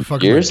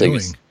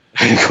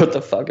 Like, what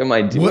the fuck am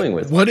I doing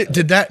with it?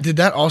 Did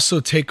that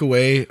also take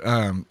away,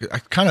 I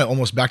kind of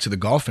almost back to the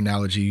golf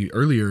analogy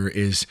earlier,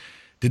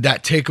 did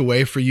that take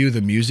away for you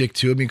the music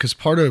too? I mean, because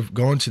part of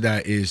going to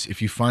that is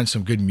if you find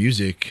some good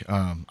music,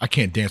 I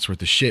can't dance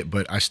worth a shit,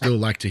 but I still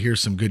like to hear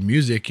some good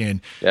music,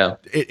 and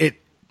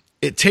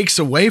it takes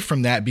away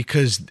from that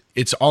because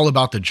it's all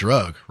about the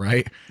drug,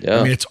 right? Yeah.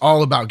 I mean, it's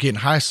all about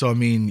getting high. So, I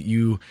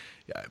mean,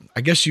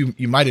 I guess you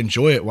might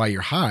enjoy it while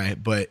you're high,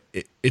 but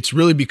it's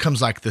really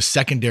becomes like the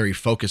secondary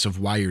focus of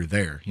why you're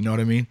there. You know what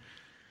I mean?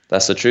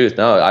 That's the truth.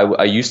 No,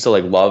 I used to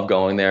like love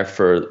going there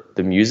for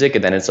the music,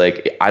 and then it's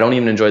like I don't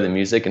even enjoy the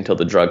music until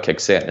the drug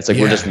kicks in. It's like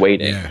we're just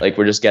waiting. Yeah. Like,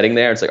 we're just getting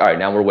there. It's like, all right,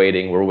 now we're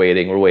waiting.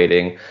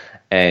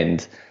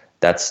 And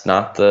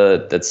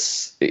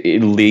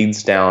it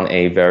leads down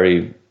a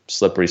very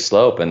slippery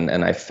slope.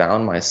 And I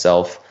found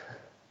myself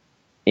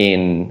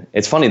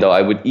it's funny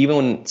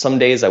though, some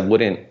days I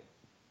wouldn't,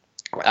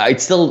 I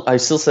still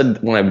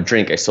said when I would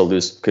drink, I still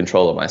lose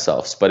control of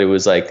myself. But it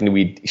was like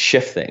we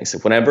shift things.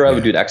 Whenever I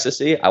would do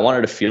ecstasy, I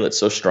wanted to feel it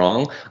so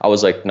strong. I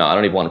was like, no, I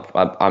don't even want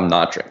to. I'm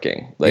not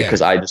drinking, like,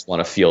 because I just want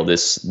to feel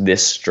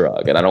this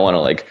drug, and I don't want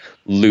to like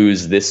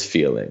lose this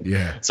feeling.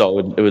 Yeah. So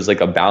it was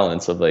like a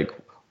balance of like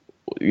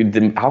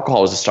the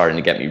alcohol was just starting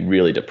to get me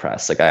really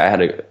depressed. Like, I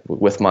had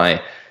with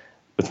my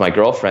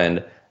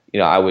girlfriend,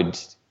 you know,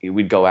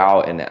 we'd go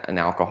out, and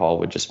alcohol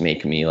would just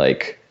make me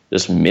like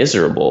just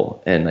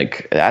miserable. And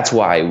like, that's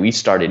why we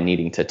started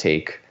needing to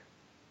take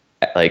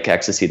like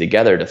ecstasy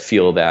together to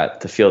feel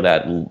that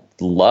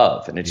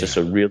love. And it's just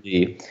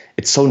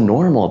it's so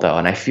normal though.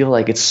 And I feel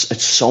like it's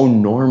so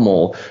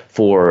normal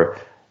for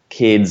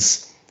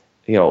kids,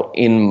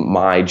 in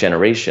my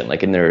generation,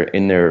 like in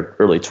their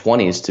early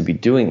 20s, to be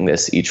doing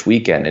this each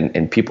weekend,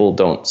 and people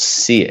don't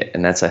see it.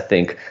 And that's, I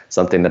think,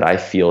 something that I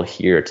feel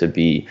here to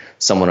be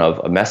somewhat of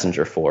a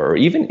messenger for, or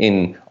even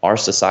in our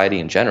society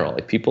in general.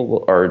 Like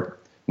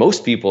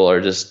most people are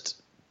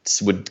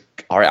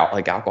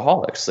like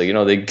alcoholics. So,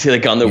 they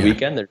like on the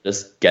weekend, they're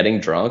just getting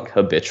drunk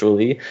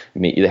habitually.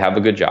 They have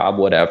a good job,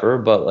 whatever,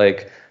 but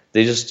like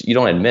you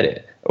don't admit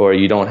it, or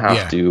you don't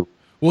have to.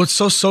 Well, it's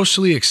so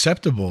socially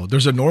acceptable.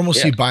 There's a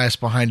normalcy bias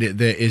behind it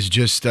that is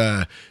just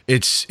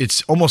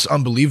it's almost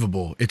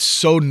unbelievable. It's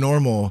so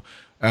normal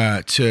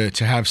to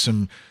have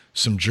some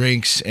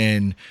drinks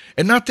and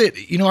not that,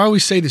 I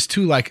always say this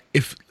too, like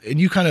and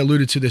you kind of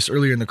alluded to this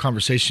earlier in the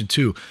conversation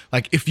too,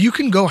 like if you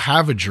can go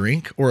have a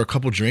drink or a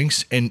couple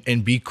drinks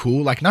and be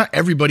cool, like not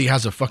everybody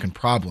has a fucking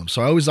problem.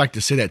 So I always like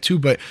to say that too,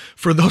 but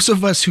for those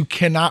of us who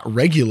cannot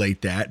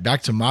regulate that,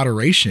 back to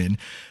moderation,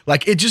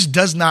 like it just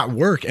does not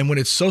work. And when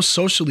it's so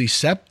socially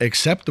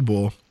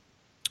acceptable,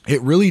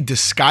 it really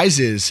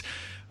disguises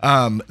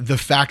the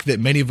fact that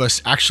many of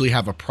us actually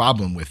have a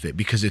problem with it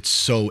because it's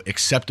so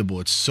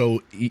acceptable. It's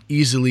so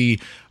easily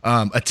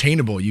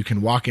attainable. You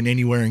can walk in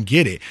anywhere and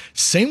get it.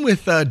 Same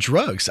with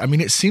drugs. I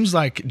mean, it seems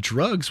like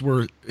drugs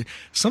were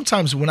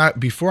sometimes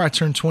before I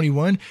turned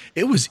 21,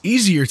 it was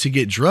easier to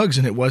get drugs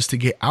than it was to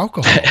get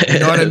alcohol. You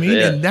know what I mean?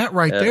 And that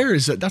there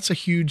that's a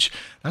huge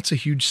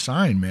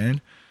sign,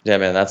 man. Yeah,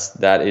 man,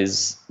 that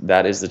is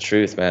the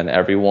truth, man.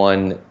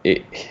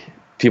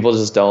 People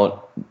just don't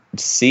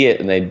see it,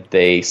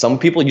 and some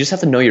people, you just have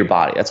to know your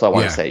body. That's what I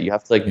want to say. You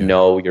have to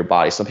know your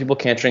body. Some people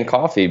can't drink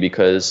coffee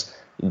because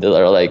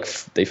they're like,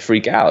 they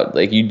freak out.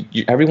 Like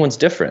everyone's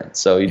different.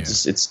 So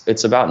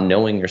it's about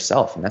knowing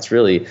yourself. And that's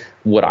really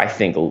what I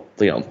think,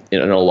 in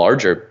a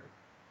larger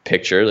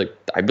picture, like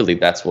I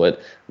believe that's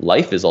what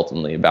life is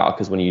ultimately about.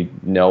 Because when you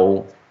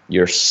know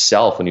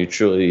yourself, when you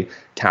truly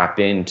tap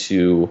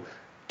into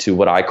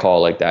what I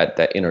call like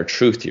that inner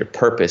truth, your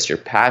purpose, your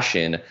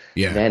passion,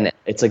 then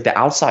it's like the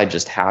outside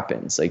just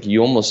happens. Like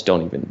you almost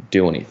don't even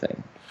do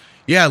anything.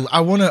 Yeah.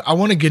 I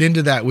want to get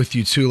into that with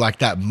you too. Like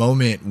that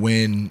moment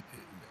when,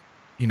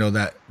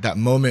 that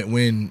moment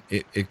when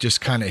it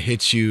just kind of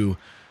hits you,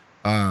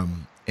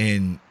 and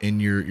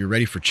you're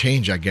ready for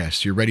change, I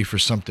guess. You're ready for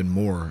something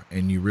more,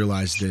 and you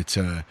realize that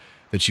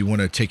you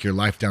want to take your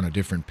life down a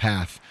different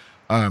path.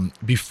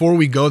 Before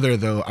we go there,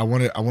 though, I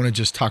want to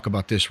just talk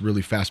about this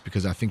really fast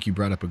because I think you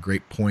brought up a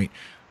great point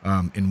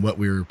in what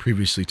we were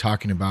previously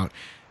talking about.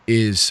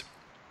 Is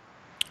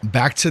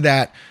back to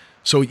that.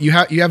 So you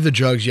have the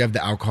drugs, you have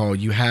the alcohol,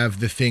 you have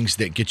the things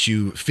that get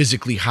you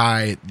physically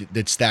high.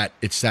 It's that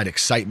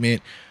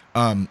excitement.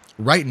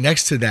 Right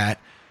next to that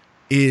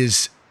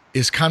is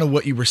kind of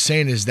what you were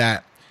saying, is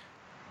that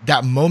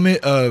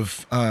moment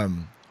of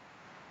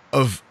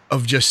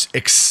just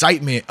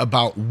excitement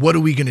about what are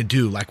we going to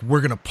do? Like,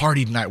 we're going to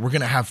party tonight. We're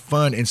going to have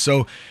fun. And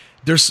so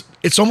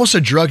it's almost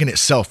a drug in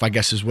itself, I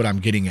guess, is what I'm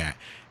getting at.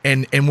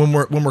 And when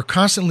we're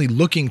constantly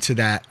looking to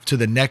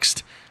the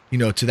next,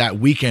 to that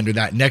weekend or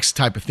that next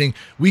type of thing,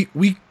 we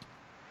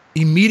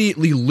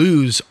immediately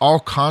lose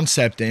all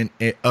concept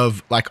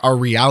of like our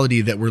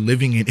reality that we're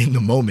living in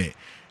the moment.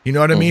 You know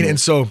what I mean? And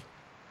so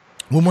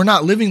when we're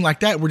not living like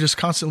that, we're just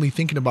constantly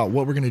thinking about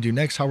what we're going to do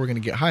next, how we're going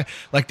to get high.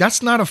 Like,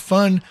 that's not a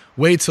fun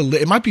way to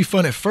live. It might be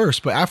fun at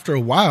first, but after a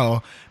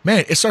while,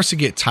 man, it starts to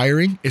get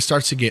tiring. It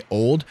starts to get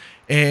old.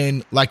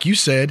 And like you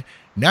said,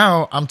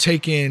 now I'm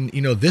taking,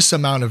 this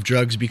amount of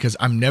drugs because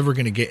I'm never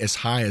going to get as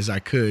high as I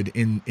could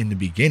in the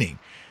beginning.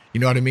 You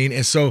know what I mean?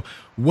 And so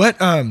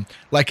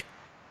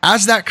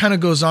as that kind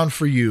of goes on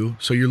for you,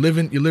 so you're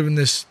living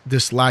this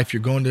life,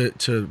 you're going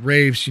to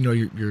raves,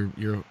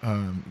 you're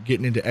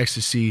getting into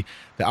ecstasy,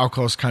 the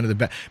alcohol is kind of the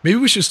best. Maybe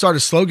we should start a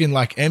slogan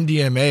like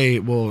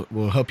MDMA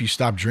will help you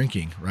stop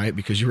drinking, right?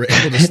 Because you were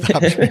able to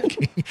stop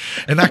drinking.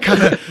 And I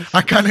kind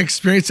of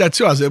experienced that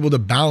too. I was able to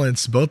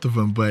balance both of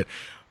them. But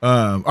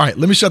all right,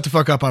 let me shut the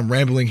fuck up. I'm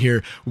rambling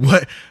here.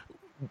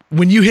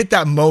 When you hit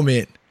that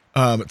moment,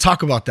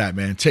 talk about that,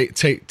 man.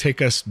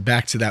 Take us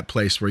back to that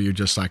place where you're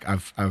just like,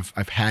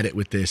 I've had it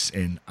with this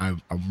and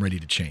I'm ready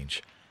to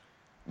change.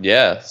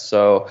 Yeah.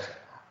 So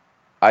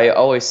I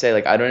always say,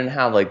 like, I don't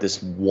have like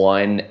this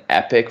one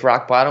epic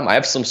rock bottom. I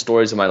have some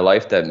stories in my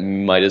life that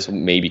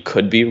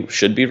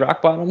should be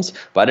rock bottoms,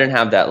 but I didn't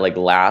have that like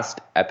last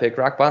epic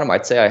rock bottom.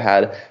 I'd say I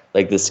had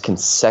like this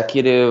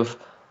consecutive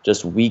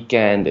just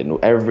weekend and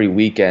every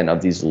weekend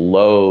of these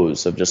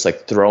lows of just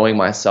like throwing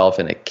myself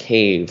in a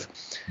cave.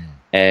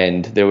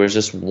 And there was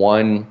just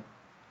one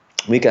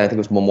weekend, I think it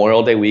was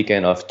Memorial Day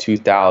weekend of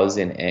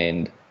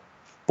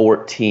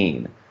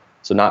 2014.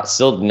 So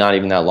not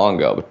even that long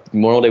ago, but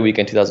Memorial Day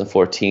weekend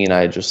 2014,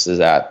 I just was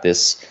at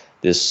this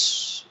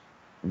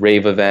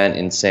rave event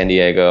in San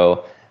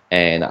Diego,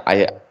 and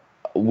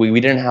we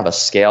didn't have a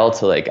scale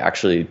to like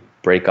actually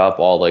break up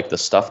all like the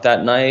stuff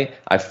that night.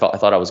 I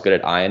thought I was good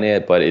at eyeing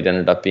it, but it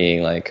ended up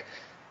being like,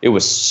 it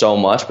was so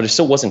much, but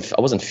I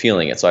wasn't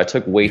feeling it. So I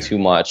took way too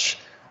much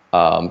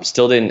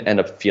Still didn't end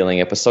up feeling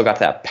it, but still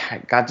got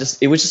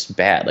it was just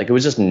bad. Like, it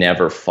was just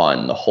never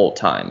fun the whole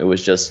time. It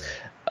was just,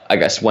 I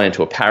guess, went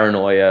into a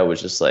paranoia. It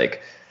was just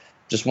like,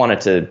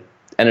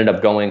 ended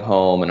up going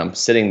home, and I'm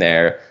sitting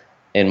there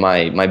in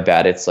my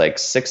bed. It's like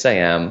 6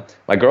 a.m.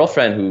 My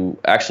girlfriend, who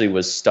actually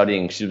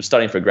she was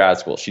studying for grad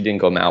school. She didn't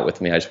go out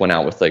with me. I just went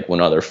out with like one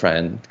other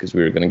friend because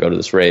we were going to go to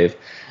this rave.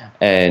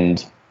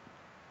 And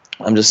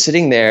I'm just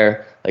sitting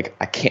there like,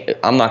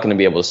 I'm not going to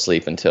be able to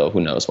sleep until who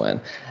knows when.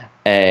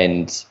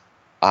 And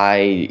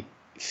I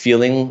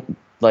feeling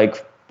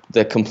like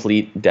the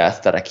complete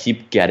death that I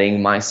keep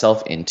getting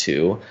myself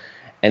into.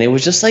 And it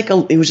was just like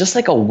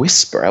a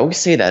whisper. I always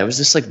say that. It was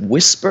this like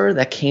whisper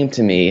that came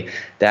to me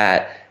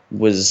that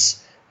was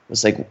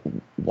like,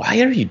 why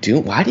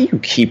do you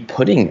keep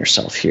putting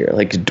yourself here?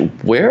 Like,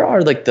 where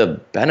are like the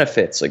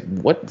benefits? Like,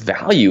 what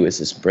value is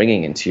this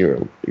bringing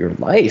into your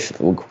life?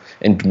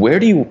 And where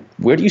do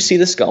you see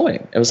this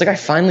going? It was like, I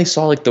finally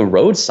saw like the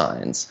road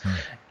signs.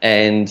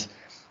 And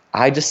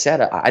I just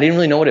said, I didn't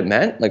really know what it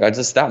meant. Like,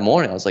 that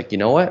morning, I was like, you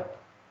know what?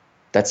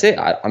 That's it.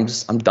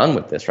 I'm done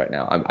with this right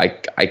now.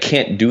 I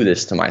can't do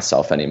this to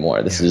myself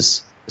anymore. This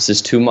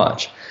is too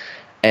much.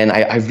 And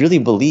I really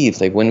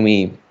believe, like, when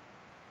we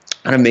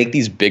kind of make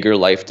these bigger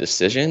life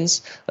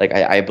decisions, like,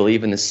 I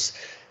believe in this,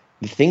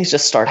 things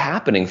just start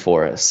happening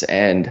for us.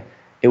 And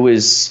it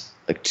was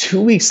like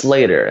 2 weeks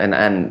later,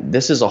 and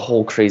this is a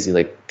whole crazy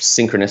like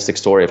synchronistic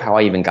story of how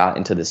I even got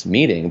into this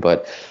meeting.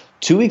 But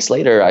 2 weeks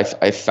later,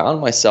 I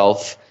found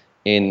myself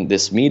in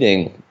this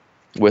meeting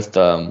with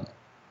a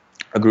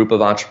group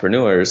of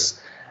entrepreneurs,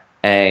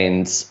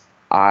 and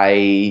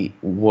I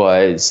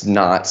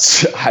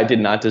did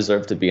not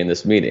deserve to be in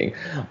this meeting,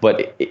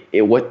 but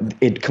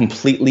it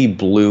completely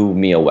blew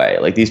me away.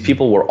 Like, these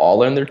people were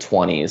all in their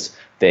 20s.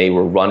 They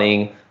were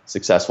running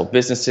successful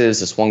businesses.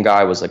 This one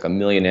guy was like a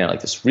millionaire,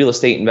 like this real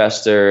estate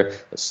investor,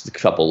 a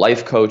couple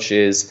life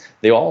coaches.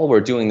 They all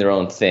were doing their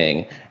own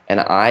thing. And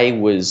I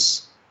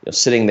was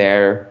sitting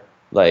there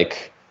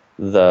like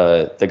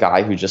the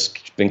guy who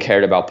just been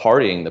cared about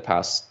partying the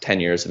past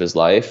 10 years of his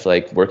life,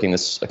 like working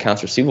this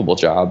accounts receivable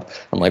job.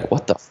 I'm like,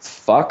 what the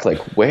fuck? Like,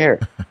 where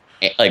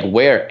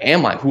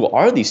am I? Who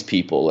are these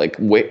people? Like,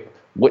 where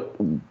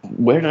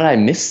did I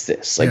miss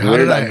this? Like, how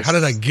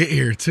did I get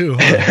here too?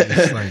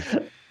 It's like,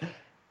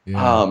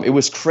 it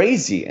was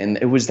crazy. And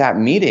it was that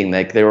meeting,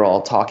 like, they were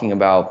all talking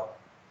about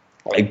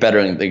like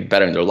bettering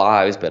their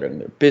lives, bettering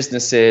their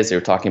businesses. They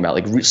were talking about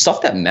like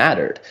stuff that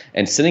mattered,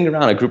 and sitting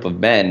around a group of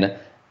men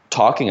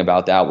talking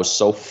about that was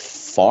so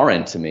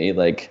foreign to me.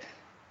 Like,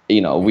 I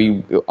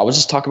was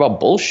just talking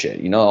about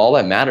bullshit. All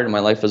that mattered in my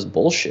life was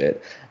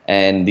bullshit.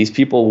 And these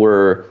people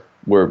were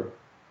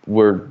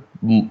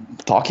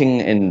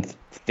talking and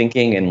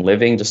thinking and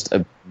living just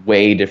a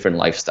way different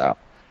lifestyle.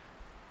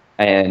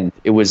 And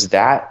it was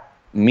that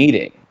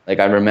meeting.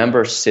 Like, I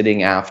remember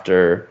sitting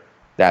after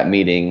that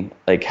meeting,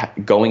 like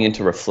going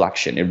into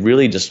reflection. It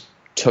really just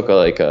took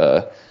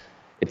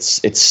it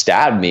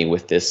stabbed me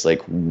with this like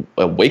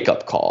a wake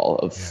up call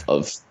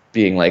of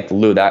being like,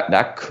 Lou,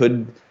 that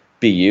could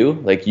be you.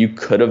 Like, you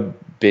could have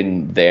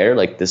been there,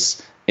 like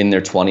this in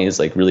their 20s,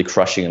 like really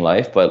crushing in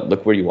life, but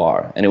look where you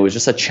are. And it was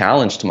just a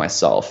challenge to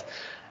myself.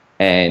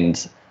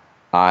 And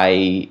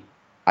I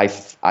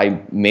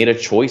made a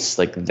choice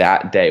like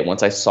that day.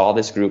 Once I saw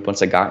this group,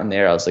 once I got in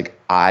there, I was like,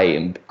 I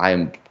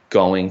am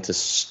going to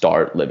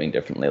start living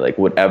differently. Like,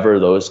 whatever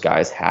those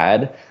guys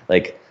had,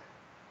 like,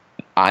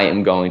 I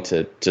am going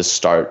to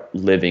start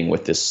living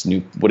with this new,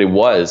 what it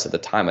was at the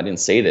time. I didn't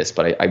say this,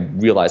 but I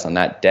realized on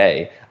that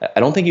day, I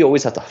don't think you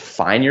always have to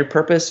find your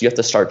purpose. You have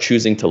to start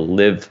choosing to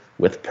live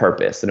with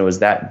purpose. And it was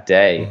that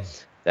day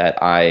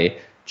that I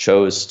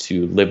chose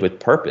to live with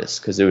purpose,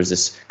 because there was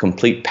this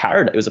complete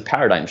paradigm. It was a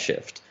paradigm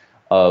shift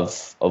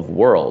of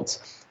worlds.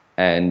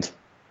 And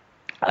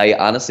I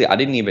honestly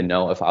didn't even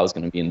know if I was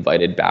going to be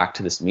invited back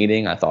to this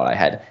meeting. I thought I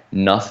had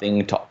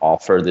nothing to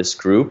offer this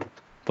group,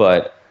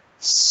 but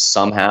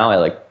somehow I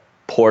like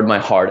poured my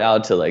heart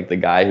out to like the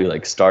guy who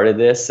like started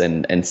this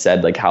and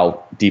said like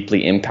how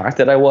deeply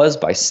impacted I was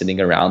by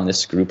sitting around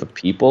this group of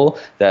people,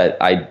 that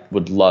I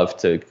would love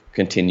to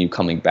continue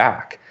coming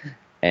back.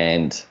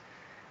 And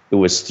it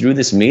was through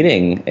this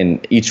meeting,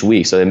 and each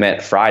week, so they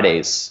met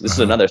Fridays. This is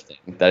another thing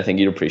that I think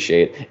you'd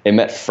appreciate. It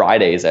met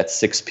Fridays at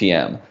 6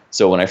 p.m.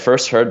 So when I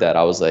first heard that,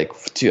 I was like,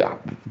 dude,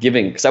 I'm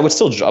giving, because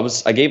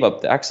I gave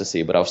up the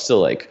ecstasy, but I was still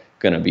like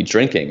going to be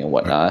drinking and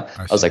whatnot.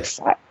 I was like,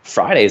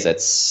 Fridays at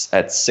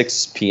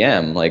 6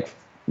 p.m. Like,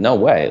 no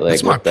way. Like,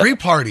 that's my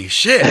pre-party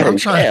shit. I'm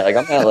trying. Yeah, like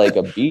I'm at like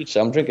a beach.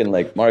 I'm drinking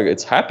like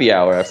it's happy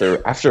hour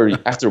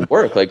after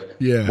work. Like,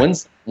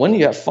 when do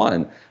you have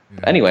fun? Yeah.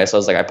 Anyway, so I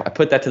was like, I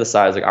put that to the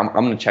side. I was like, I'm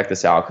going to check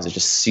this out because it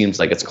just seems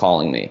like it's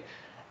calling me.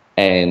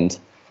 And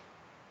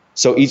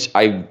so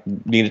I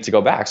needed to go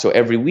back. So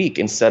every week,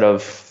 instead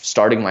of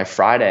starting my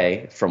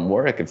Friday from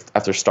work,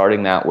 after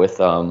starting that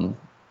with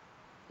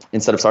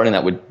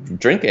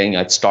drinking,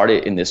 I'd start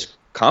it in this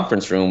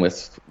conference room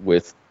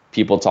with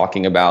people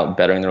talking about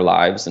bettering their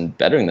lives and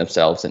bettering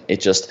themselves. And it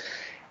just,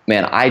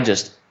 man,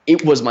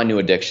 it was my new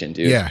addiction,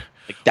 dude. Yeah.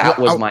 Like that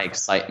was my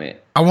excitement.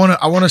 I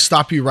want to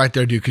stop you right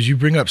there, dude, because you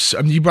bring up,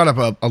 you brought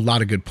up a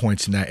lot of good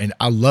points in that, and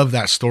I love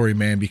that story,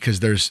 man, because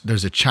there's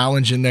a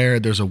challenge in there,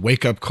 there's a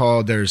wake up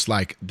call, there's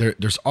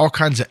all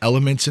kinds of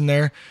elements in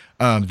there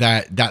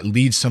that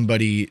leads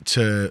somebody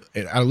to.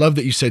 And I love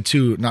that you said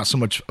too, not so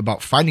much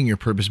about finding your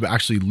purpose, but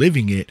actually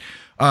living it.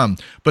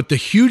 But the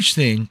huge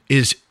thing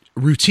is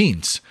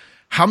routines.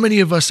 How many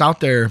of us out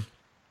there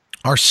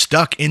are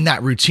stuck in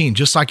that routine?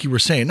 Just like you were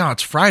saying, no,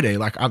 it's Friday.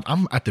 Like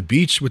I'm at the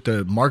beach with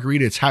the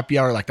margarita. It's happy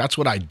hour. Like that's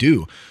what I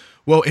do.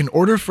 Well, in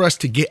order for us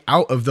to get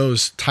out of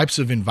those types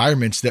of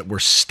environments that we're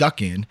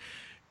stuck in,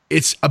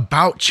 it's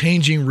about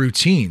changing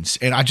routines.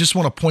 And I just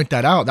want to point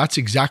that out. That's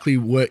exactly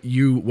what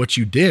you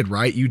did,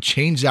 right? You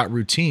changed that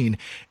routine,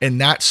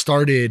 and that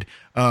started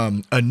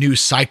a new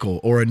cycle,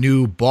 or a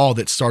new ball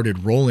that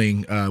started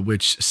rolling,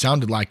 which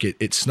sounded like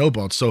it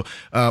snowballed. So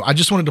I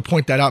just wanted to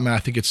point that out, man. I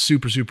think it's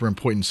super, super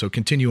important. So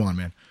continue on,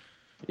 man.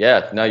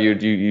 Yeah, no,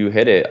 you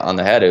hit it on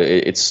the head.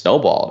 It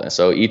snowballed. And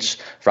so each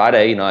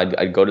Friday,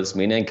 I'd go to this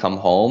meeting and come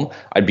home.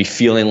 I'd be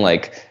feeling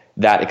like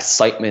that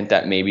excitement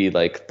that maybe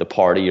like the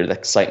party or the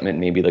excitement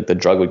maybe like the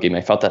drug would give me.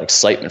 I felt that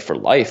excitement for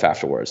life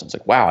afterwards. I was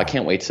like, wow, I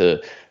can't wait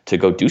to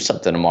go do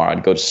something tomorrow.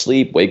 I'd go to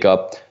sleep, wake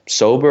up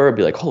sober,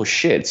 be like, oh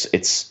shit,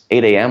 it's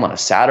 8 a.m. on a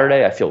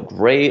Saturday. I feel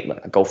great.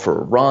 I go for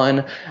a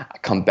run. I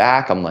come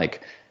back. I'm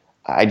like,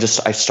 I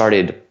just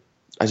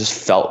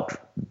felt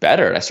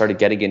better. I started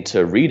getting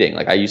into reading.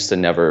 Like I used to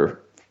never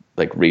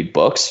like read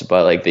books,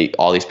 but like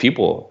all these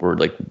people were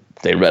like,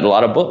 they read a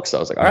lot of books. So I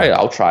was like, all right,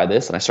 I'll try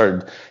this. And I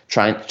started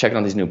checking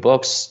out these new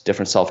books,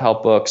 different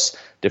self-help books,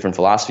 different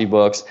philosophy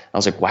books. And I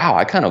was like, wow,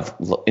 I kind of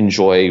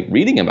enjoy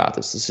reading about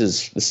this. This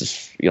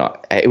is,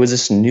 it was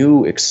this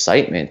new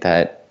excitement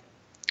that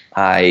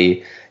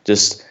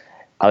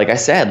like I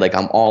said, like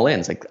I'm all in.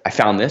 It's like I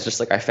found this, just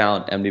like I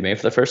found MDMA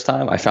for the first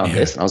time. I found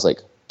this, and I was like,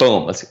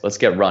 boom, let's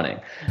get running.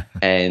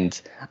 And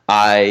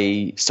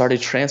I started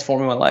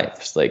transforming my life.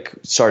 It's like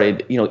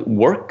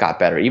work got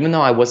better. Even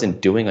though I wasn't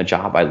doing a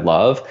job I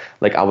love,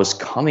 like I was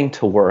coming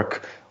to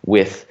work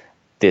with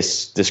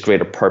this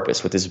greater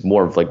purpose, with this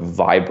more like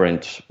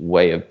vibrant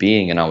way of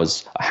being, and I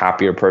was a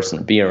happier person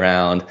to be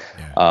around.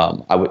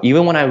 Yeah.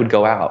 Even when I would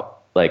go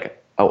out,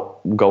 like I'll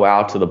go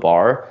out to the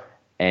bar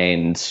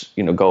and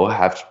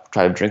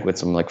try to drink with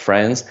some like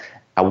friends.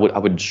 I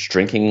was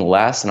drinking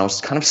less, and I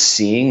was kind of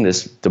seeing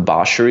this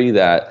debauchery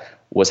that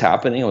was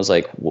happening. I was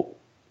like,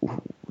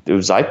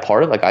 was I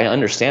part of it? Like, I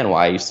understand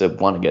why I used to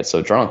want to get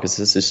so drunk, because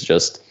this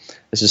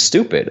is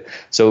stupid.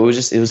 So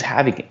it was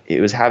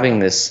having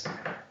this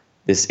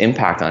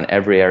impact on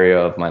every area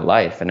of my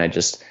life, and I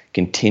just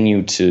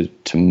continued to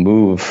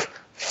move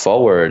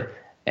forward.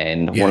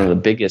 And one of the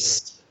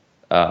biggest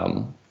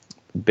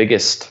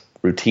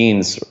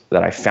routines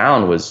that I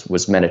found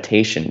was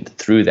meditation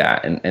through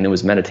that. And it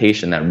was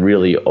meditation that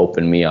really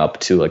opened me up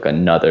to like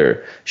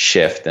another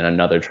shift and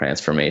another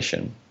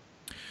transformation.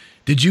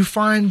 Did you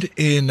find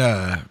in,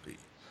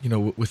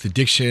 with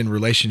addiction,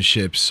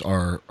 relationships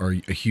are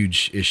a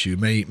huge issue,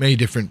 many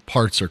different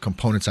parts or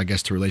components, I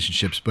guess, to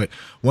relationships. But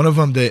one of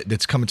them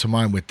that's coming to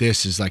mind with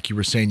this is, like you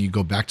were saying, you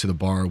go back to the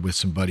bar with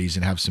some buddies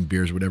and have some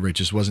beers or whatever. It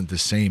just wasn't the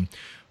same.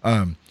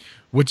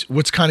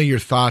 What's kind of your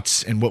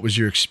thoughts, and what was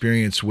your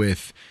experience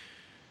with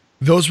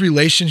those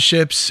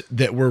relationships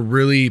that were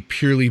really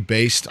purely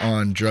based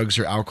on drugs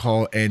or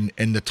alcohol, and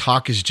the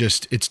talk is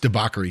it's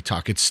debauchery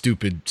talk. It's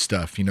stupid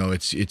stuff.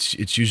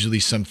 It's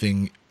usually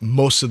something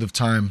most of the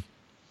time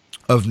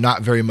of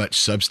not very much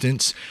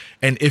substance.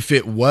 And if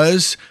it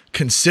was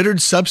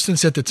considered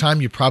substance at the time,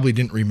 you probably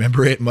didn't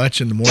remember it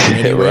much in the morning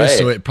anyway. Right.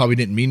 So it probably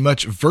didn't mean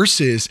much,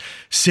 versus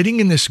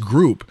sitting in this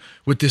group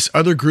with this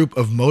other group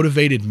of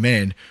motivated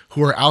men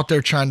who are out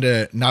there trying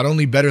to not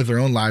only better their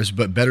own lives,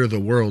 but better the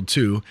world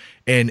too,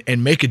 and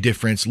make a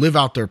difference, live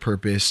out their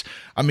purpose.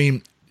 I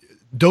mean,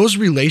 those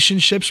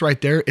relationships right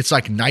there, it's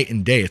like night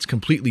and day. It's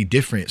completely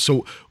different.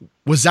 So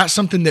was that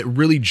something that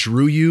really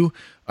drew you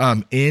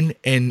in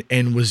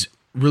and was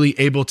really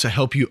able to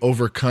help you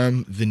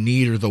overcome the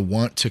need or the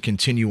want to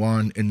continue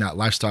on in that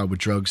lifestyle with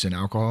drugs and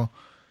alcohol?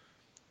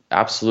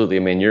 Absolutely. I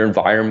mean, your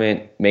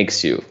environment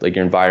makes you, like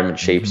your environment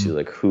shapes you,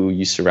 like who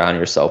you surround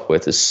yourself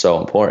with is so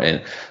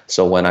important.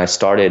 So when I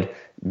started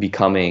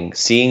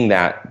seeing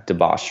that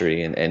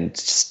debauchery and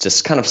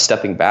just kind of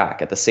stepping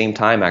back at the same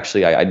time,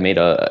 actually, I'd made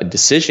a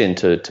decision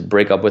to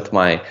break up with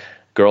my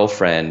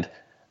girlfriend.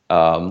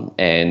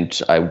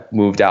 And I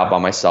moved out by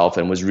myself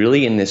and was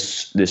really in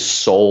this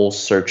soul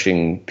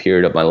searching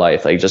period of my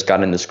life. I just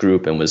got in this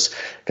group and was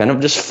kind of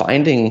just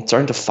starting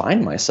to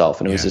find myself.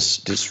 And it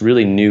was this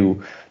really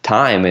new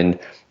time. And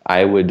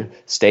I would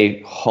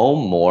stay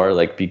home more,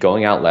 like be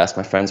going out less.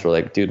 My friends were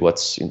like, dude,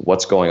 what's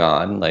going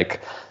on?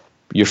 Like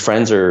your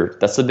friends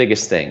that's the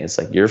biggest thing. It's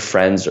like your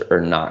friends are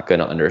not going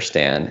to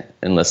understand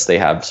unless they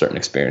have certain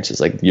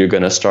experiences. Like you're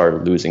going to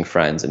start losing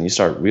friends, and you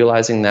start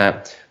realizing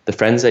that the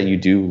friends that you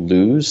do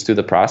lose through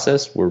the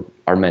process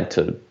you're meant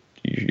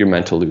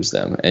to lose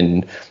them,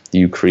 and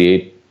you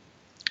create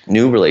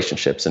new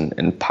relationships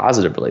and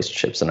positive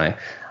relationships. And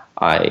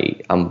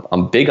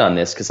I'm big on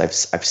this because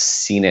I've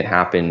seen it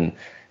happen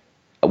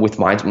with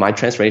my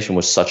transformation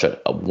was such a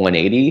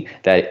 180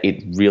 that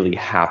it really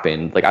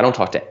happened. Like I don't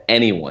talk to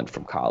anyone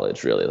from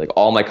college really. Like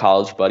all my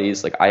college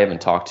buddies, like I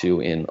haven't talked to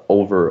in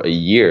over a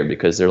year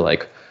because they're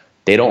like,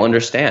 they don't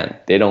understand.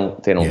 They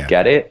don't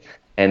get it.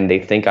 And they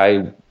think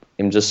I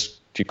am just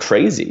too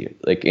crazy,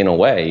 like in a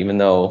way, even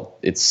though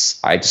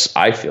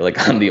I feel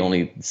like I'm the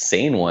only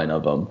sane one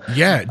of them.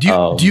 Yeah.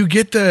 Do you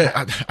get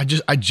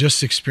I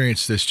just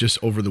experienced this just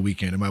over the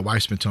weekend, and my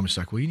wife's been telling me, she's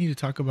like, well, you need to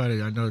talk about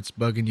it. I know it's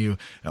bugging you. And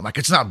I'm like,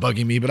 it's not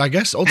bugging me, but I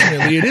guess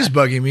ultimately it is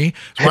bugging me.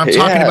 So I'm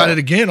talking about it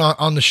again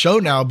on the show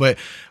now. But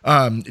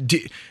do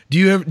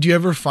you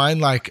ever find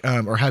like,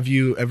 or have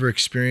you ever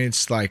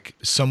experienced like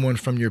someone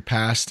from your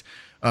past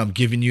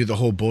giving you the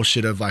whole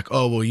bullshit of like,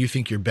 oh, well, you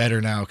think you're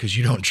better now because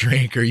you don't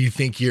drink, or you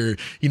think you're,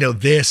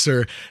 this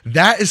or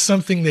that? Is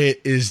something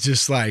that is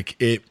just like,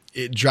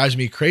 it drives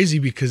me crazy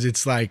because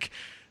it's like,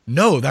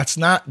 no, that's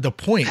not the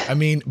point. I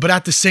mean, but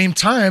at the same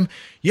time,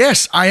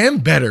 yes, I am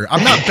better.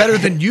 I'm not better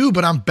than you,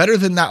 but I'm better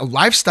than that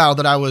lifestyle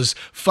that I was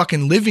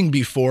fucking living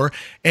before.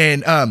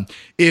 And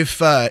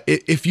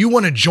if you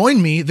want to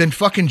join me, then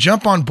fucking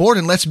jump on board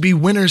and let's be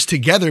winners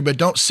together. But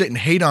don't sit and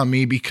hate on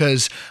me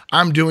because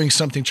I'm doing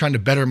something trying to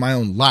better my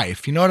own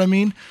life. You know what I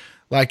mean?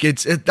 Like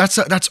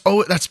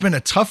that's been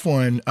a tough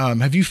one.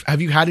 Have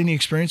you had any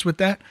experience with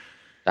that?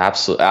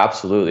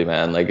 Absolutely,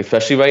 man. Like,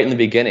 especially right in the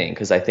beginning,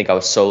 because I think I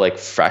was so like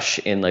fresh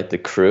in like the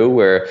crew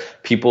where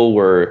people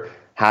were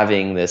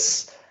having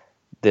this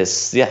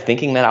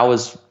thinking that I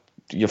was,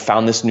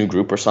 found this new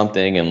group or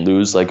something and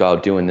lose like, oh,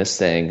 doing this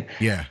thing.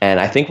 Yeah.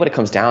 And I think what it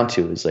comes down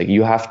to is like,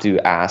 you have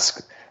to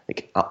ask,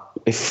 like,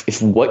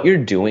 if what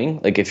you're doing,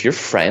 like if your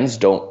friends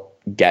don't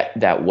get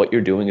that what you're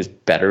doing is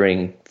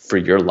bettering for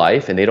your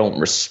life and they don't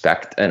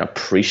respect and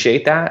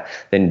appreciate that,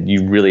 then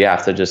you really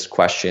have to just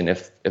question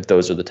if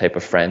those are the type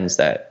of friends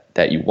that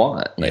you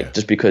want. Like,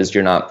 just because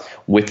you're not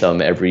with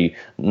them every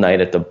night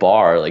at the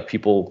bar, like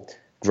people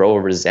grow a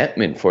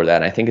resentment for that.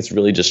 And I think it's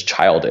really just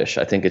childish.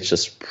 I think it's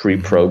just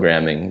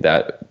pre-programming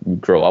that you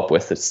grow up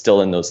with. It's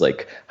still in those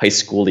like high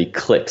school-y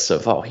cliques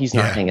of, oh, he's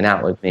not hanging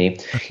out with me.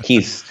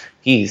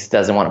 He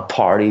doesn't want to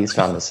party. He's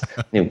found this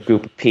new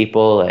group of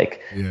people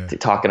like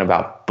talking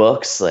about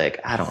books.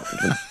 Like, I don't,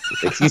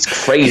 like, he's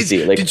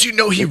crazy. Did you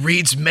know he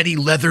reads many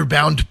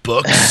leather-bound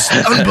books?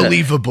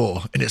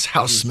 Unbelievable. And his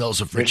house smells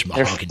of rich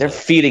mahogany. They're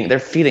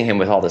feeding him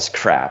with all this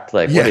crap.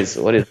 Like, what is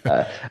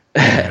that?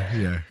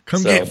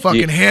 Come get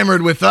fucking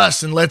hammered with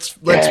us and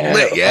let's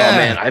lit. Yeah. Oh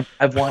man,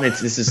 I've wanted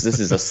this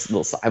is a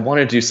little. I want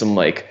to do some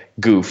like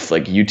goof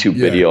like YouTube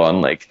video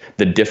on like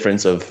the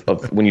difference of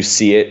when you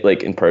see it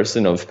like in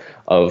person of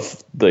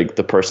like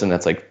the person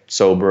that's like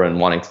sober and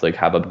wanting to like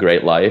have a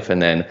great life,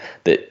 and then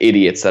the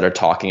idiots that are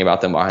talking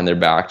about them behind their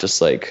back,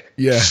 just like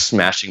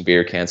smashing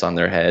beer cans on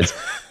their heads.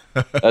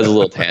 That was a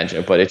little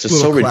tangent, but it's just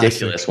so classic.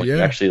 Ridiculous when you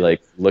actually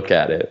like look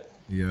at it.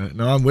 Yeah,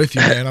 no, I'm with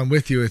you, man. I'm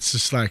with you. It's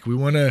just like we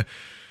want to.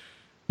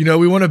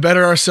 We want to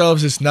better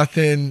ourselves. It's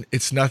nothing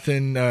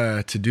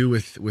to do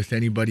with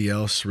anybody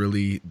else,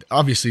 really.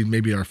 Obviously,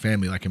 maybe our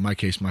family, like in my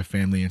case, my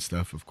family and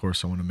stuff. Of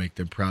course, I want to make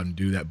them proud and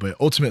do that. But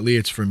ultimately,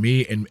 it's for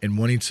me and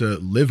wanting to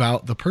live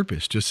out the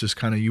purpose, just as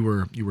kind of you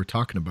were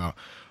talking about.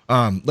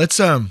 Let's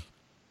kind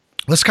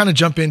of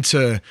jump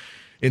into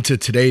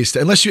today's.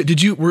 Unless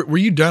were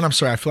you done? I'm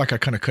sorry. I feel like I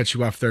kind of cut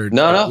you off there.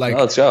 No,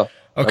 let's go.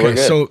 Okay,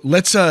 so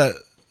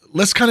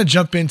let's kind of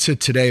jump into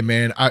today,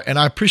 man.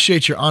 I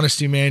appreciate your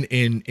honesty, man,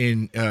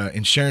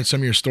 in sharing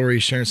some of your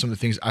stories, sharing some of the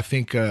things. I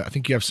think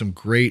you have some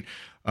great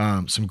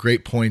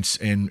points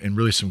and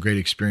really some great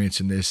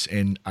experience in this.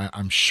 And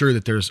I'm sure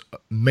that there's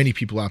many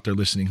people out there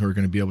listening who are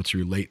going to be able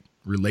to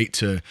relate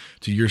to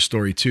your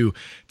story too.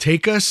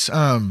 Take us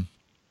now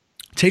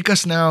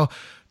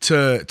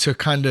to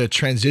kind of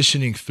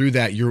transitioning through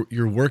that.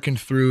 You're working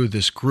through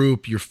this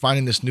group, you're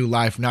finding this new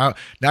life. Now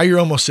you're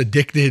almost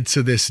addicted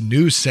to this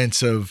new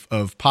sense of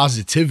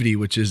positivity,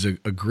 which is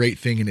a great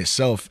thing in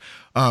itself.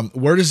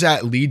 Where does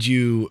that lead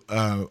you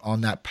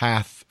on that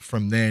path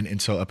from then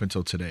up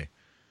until today?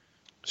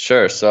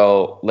 Sure.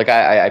 So like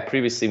I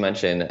previously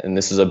mentioned, and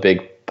this is a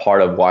big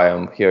part of why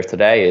I'm here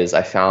today, is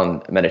I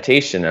found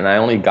meditation, and I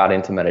only got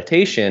into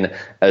meditation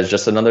as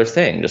just another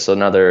thing,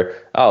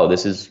 oh,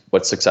 this is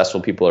what successful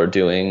people are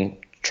doing.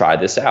 Try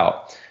this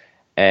out.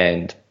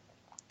 And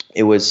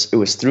it was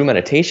through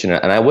meditation,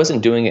 and I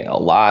wasn't doing it a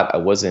lot. I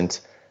wasn't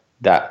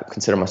that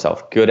consider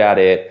myself good at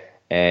it.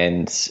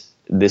 And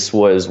this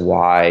was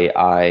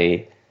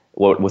why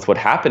what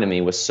happened to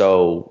me was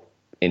so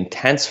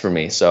intense for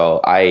me.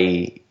 So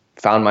I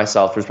found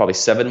myself, it was probably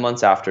 7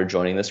 months after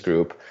joining this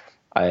group.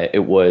 I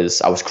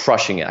was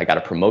crushing it. I got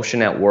a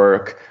promotion at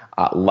work.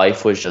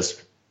 Life was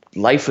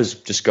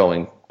just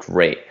going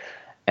great.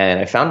 And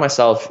I found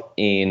myself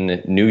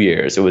in New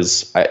Year's. It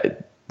was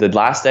the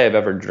last day I've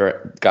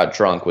ever got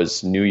drunk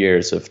was New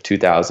Year's of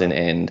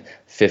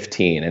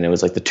 2015. And it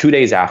was like the 2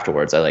 days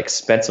afterwards, I like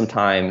spent some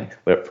time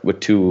with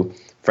two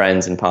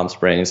friends in Palm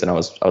Springs, and I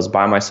was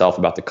by myself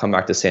about to come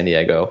back to San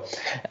Diego.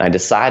 And I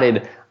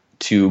decided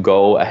to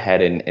go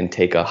ahead and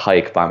take a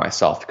hike by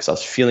myself because I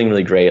was feeling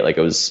really great. Like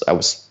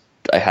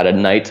I had a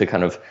night to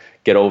kind of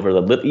get over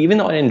even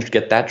though I didn't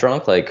get that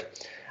drunk, like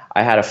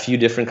I had a few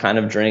different kind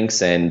of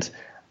drinks and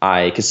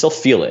I could still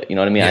feel it. You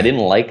know what I mean? Yeah. I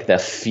didn't like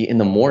in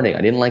the morning.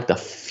 I didn't like the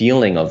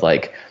feeling of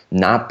like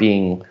not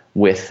being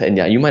with, and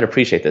yeah, you might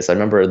appreciate this. I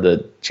remember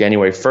the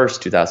January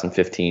 1st,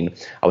 2015,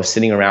 I was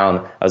sitting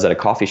around, I was at a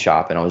coffee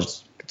shop and I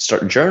was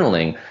start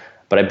journaling,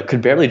 but I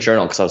could barely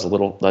journal because I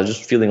was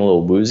just feeling a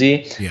little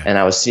woozy. Yeah. And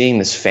I was seeing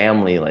this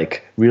family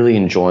like really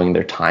enjoying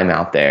their time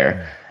out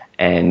there.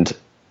 Yeah. And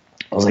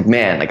I was like,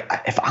 man, like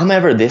if I'm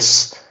ever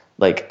this,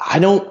 like, I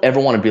don't ever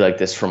want to be like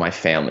this for my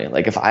family.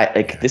 Like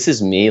if this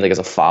is me, like as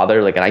a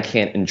father, like, and I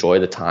can't enjoy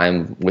the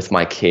time with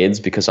my kids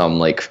because I'm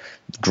like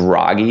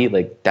groggy,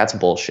 like that's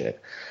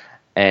bullshit.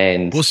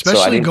 And well,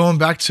 especially going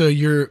back to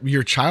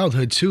your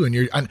childhood too,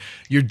 and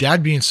your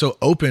dad being so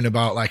open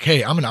about like,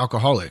 hey, I'm an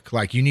alcoholic.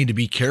 Like you need to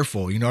be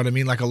careful. You know what I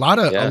mean? Like a lot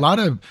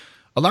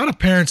of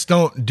parents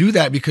don't do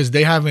that because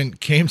they haven't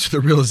came to the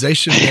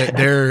realization that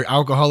they're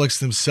alcoholics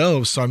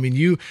themselves. So I mean,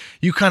 you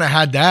kind of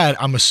had that,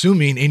 I'm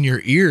assuming, in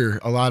your ear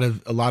a lot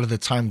of the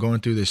time going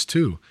through this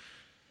too.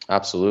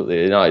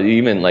 Absolutely. You know,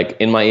 even like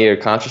in my ear,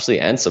 consciously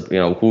and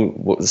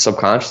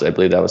subconsciously, I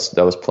believe that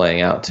was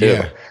playing out too.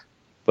 Yeah.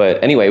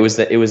 But anyway,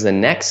 it was the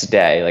next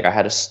day. Like I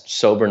had a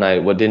sober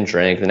night, didn't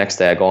drink. The next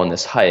day I go on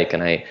this hike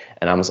and I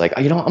was like,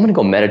 oh, you know what? I'm gonna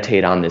go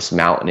meditate on this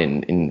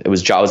mountain. I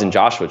was in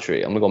Joshua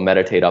Tree. I'm gonna go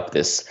meditate up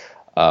this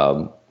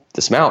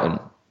mountain.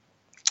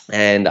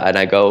 And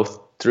I go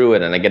through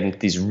it and I get into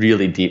these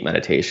really deep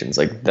meditations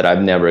like that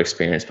I've never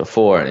experienced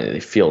before, and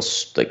it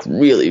feels like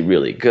really,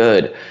 really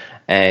good.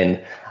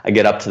 And I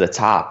get up to the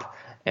top.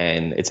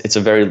 And it's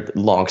a very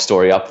long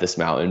story up this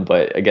mountain,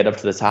 but I get up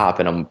to the top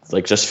and I'm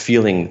like just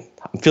feeling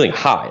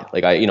high.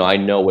 Like I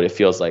know what it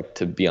feels like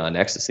to be on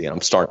ecstasy, and I'm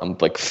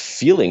like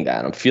feeling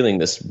that. I'm feeling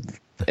this,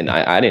 and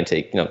I didn't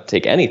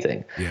take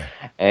anything. Yeah.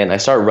 And I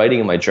started writing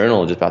in my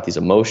journal just about these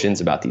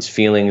emotions, about these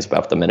feelings,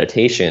 about the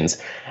meditations,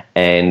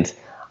 and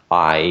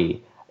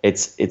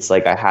it's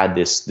like I had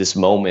this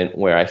moment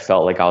where I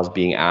felt like I was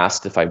being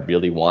asked if I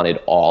really wanted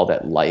all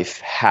that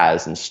life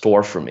has in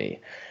store for me.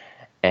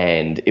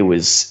 And it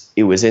was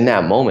in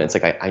that moment. It's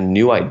like I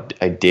knew I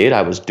did.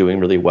 I was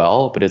doing really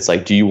well, but it's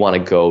like, do you want to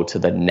go to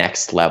the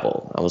next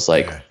level? I was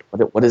like,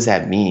 what does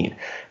that mean?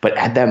 But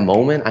at that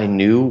moment, I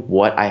knew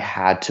what I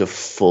had to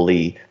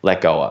fully let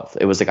go of.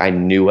 It was like I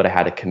knew what I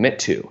had to commit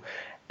to,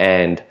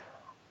 and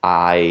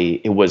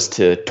it was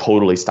to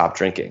totally stop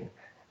drinking.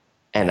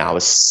 And I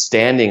was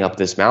standing up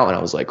this mountain.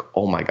 I was like,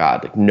 oh my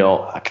God, like,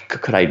 no,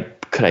 could I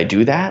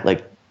do that?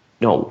 Like,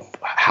 no,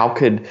 how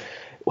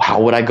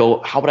would I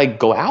go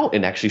out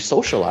and actually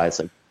socialize?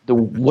 Like,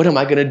 what am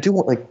I going to do?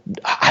 Like,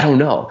 I don't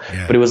know.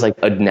 Yeah. But it was like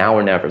a now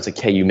or never. It's like,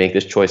 hey, you make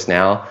this choice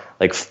now.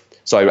 Like,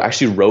 so I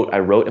actually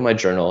wrote in my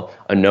journal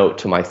a note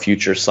to my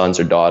future sons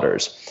or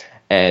daughters.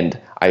 And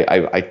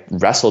I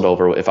wrestled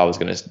over if I was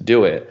going to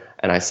do it.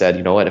 And I said,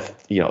 you know what, if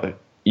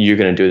you're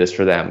going to do this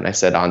for them. And I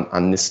said,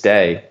 on this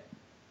day,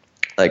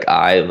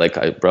 I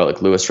wrote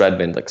like Louis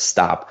Redmond, like,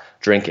 stop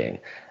drinking.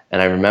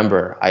 And I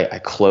remember I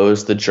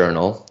closed the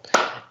journal,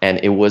 and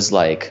it was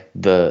like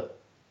the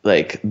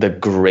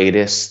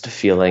greatest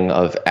feeling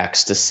of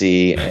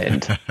ecstasy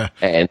and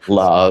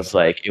love.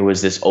 Like, it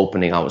was this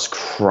opening. I was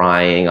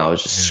crying. I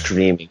was just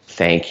screaming,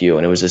 thank you.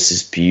 And it was just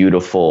this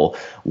beautiful,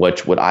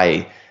 what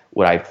I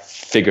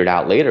figured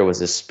out later was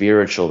this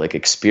spiritual like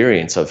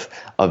experience of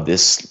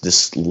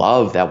this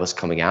love that was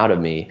coming out of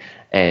me.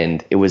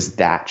 And it was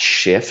that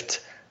shift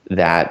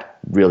that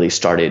really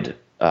started,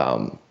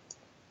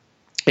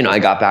 I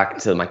got back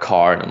to my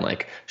car and I'm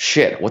like,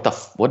 shit, what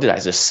did I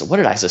just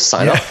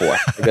sign up for?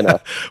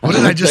 What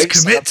did I just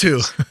commit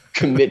to?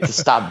 Commit to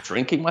stop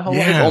drinking my whole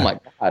life? Oh my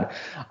God.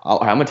 I'm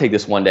going to take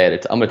this one day.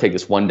 I'm going to take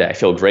this one day. I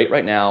feel great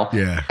right now.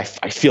 Yeah.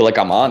 I feel like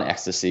I'm on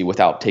ecstasy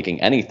without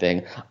taking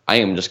anything. I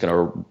am just going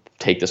to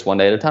take this one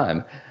day at a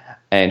time.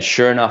 And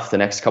sure enough, the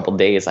next couple of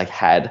days I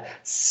had I've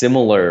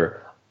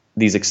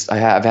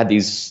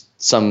had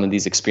some of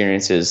these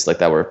experiences like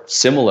that were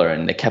similar,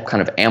 and they kept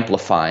kind of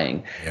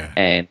amplifying. Yeah.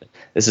 And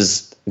this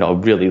is a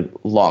really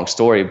long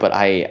story, but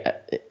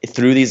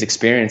through these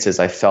experiences,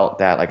 I felt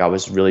that like I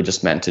was really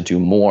just meant to do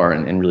more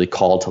and really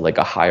called to like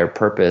a higher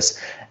purpose.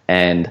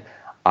 And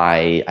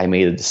I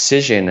made a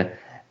decision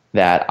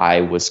that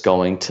I was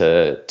going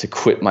to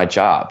quit my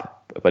job,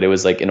 but it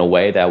was like in a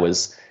way that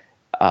was,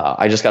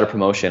 I just got a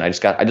promotion. I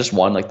just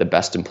won like the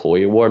best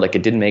employee award. Like,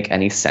 it didn't make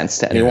any sense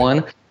to anyone.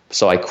 Yeah.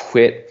 So I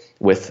quit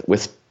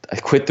I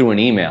quit through an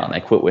email, and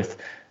I quit with,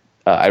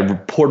 I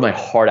poured my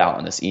heart out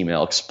on this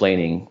email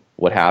explaining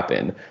what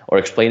happened, or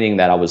explaining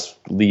that I was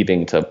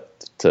leaving to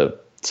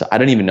I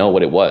didn't even know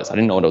what it was. I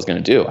didn't know what I was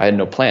going to do. I had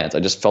no plans. I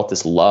just felt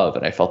this love,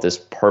 and I felt this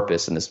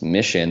purpose and this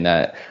mission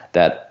that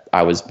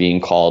I was being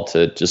called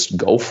to just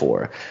go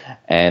for.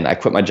 And I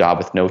quit my job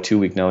with no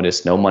 2-week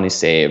notice, no money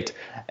saved.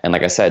 And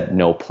like I said,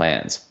 no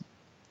plans.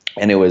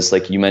 And it was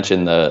like you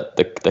mentioned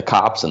the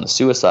cops and the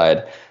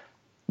suicide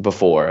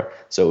before.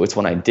 So it's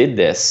when I did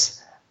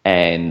this,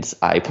 and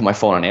I put my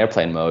phone on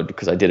airplane mode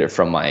because I did it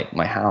from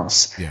my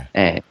house. Yeah.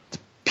 And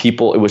it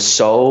was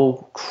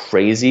so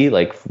crazy,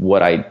 like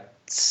what I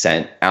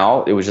sent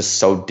out. It was just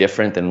so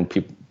different than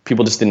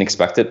people just didn't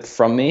expect it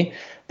from me,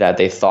 that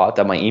they thought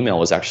that my email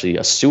was actually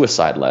a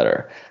suicide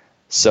letter.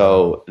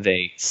 So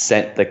they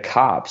sent the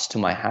cops to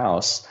my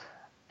house,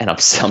 and I'm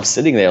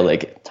sitting there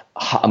like,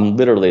 I'm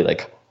literally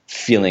like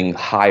feeling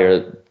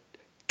higher,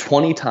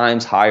 20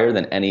 times higher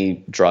than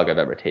any drug I've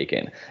ever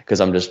taken,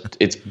 because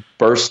it's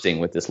bursting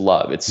with this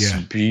love. It's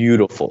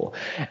beautiful.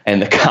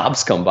 And the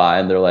cops come by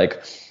and they're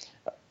like,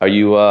 are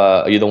you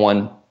the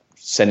one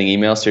sending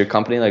emails to your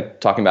company,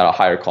 like talking about a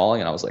higher calling?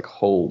 And I was like,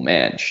 oh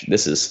man,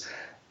 this is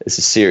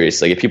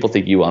serious. Like, if people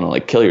think you want to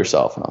like kill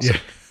yourself. And I was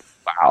like,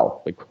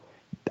 wow, like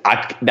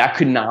that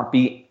could not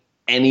be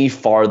any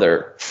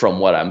farther from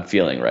what I'm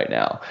feeling right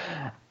now.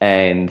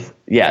 And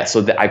yeah,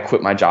 so I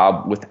quit my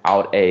job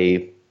without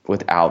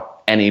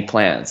any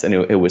plans. And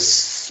it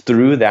was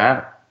through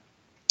that,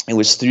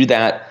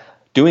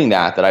 doing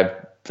that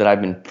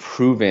I've been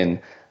proven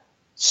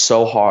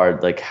so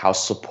hard, like how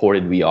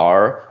supported we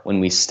are when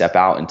we step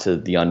out into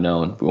the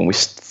unknown, when we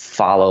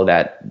follow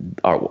that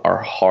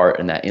our heart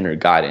and that inner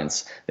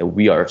guidance, that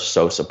we are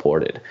so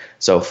supported.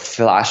 So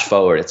flash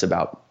forward,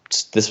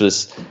 this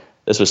was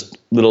a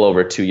little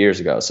over 2 years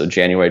ago, so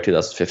January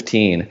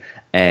 2015,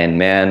 and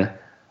man,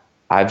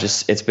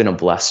 it's been a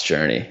blessed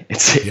journey.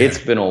 It's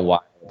been a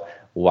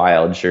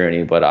wild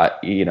journey, but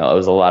it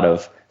was a lot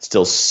of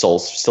still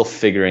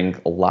figuring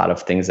a lot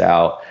of things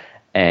out.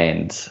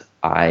 And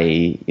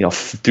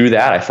through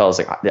that, I felt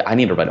like I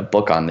need to write a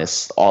book on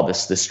this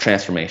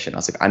transformation. I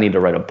was like, I need to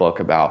write a book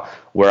about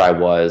where I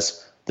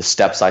was, the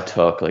steps I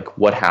took, like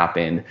what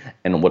happened,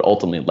 and what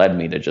ultimately led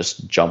me to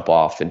just jump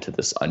off into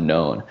this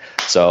unknown.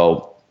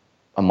 So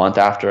a month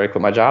after I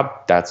quit my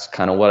job, that's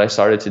kind of what I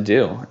started to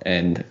do.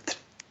 And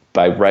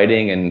by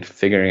writing and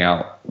figuring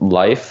out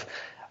life,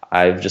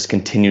 I've just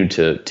continued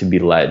to be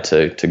led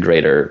to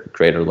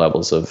greater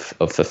levels of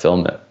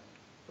fulfillment.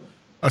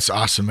 That's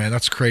awesome, man.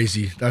 That's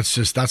crazy. That's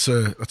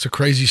a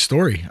crazy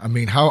story. I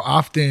mean, how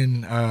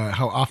often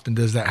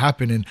does that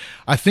happen? And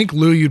I think,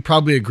 Lou, you'd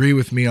probably agree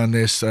with me on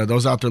this.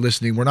 Those out there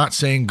listening, we're not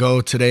saying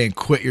go today and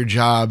quit your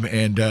job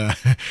and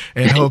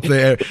hope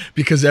that,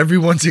 because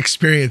everyone's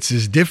experience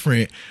is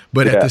different.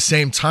 But at the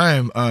same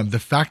time, the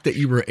fact that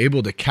you were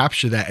able to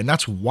capture that, and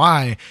that's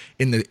why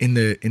in the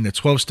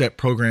 12-step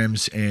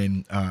programs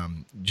and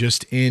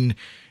just in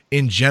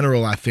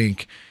general, I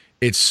think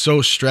it's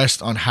so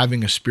stressed on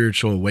having a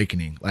spiritual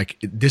awakening. Like,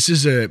 this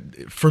is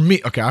for me,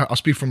 okay, I'll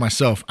speak for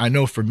myself. I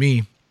know for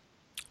me,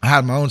 I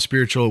had my own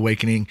spiritual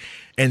awakening,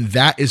 and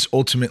that is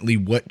ultimately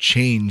what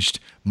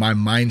changed my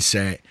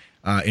mindset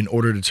in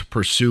order to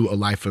pursue a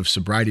life of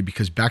sobriety.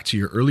 Because back to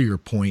your earlier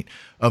point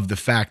of the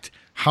fact,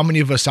 how many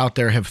of us out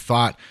there have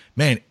thought,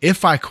 man,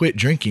 if I quit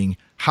drinking,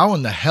 how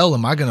in the hell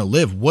am I going to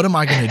live? What am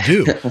I going to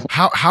do?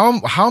 How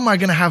am I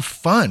going to have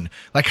fun?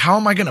 Like, how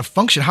am I going to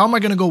function? How am I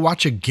going to go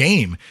watch a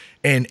game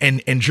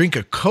and drink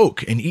a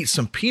Coke and eat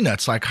some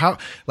peanuts? Like,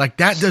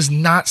 that does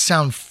not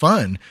sound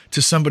fun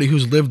to somebody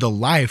who's lived a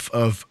life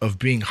of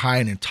being high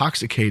and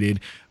intoxicated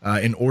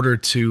in order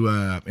to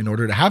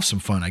have some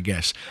fun, I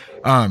guess.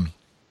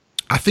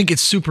 I think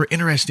it's super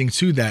interesting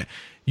too that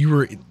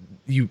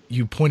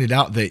you pointed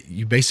out that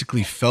you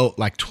basically felt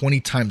like 20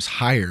 times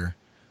higher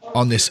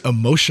on this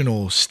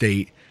emotional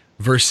state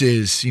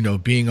versus,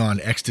 being on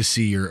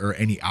ecstasy or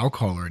any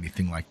alcohol or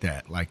anything like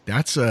that. Like,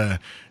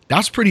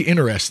 that's pretty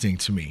interesting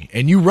to me.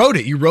 And you rode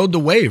the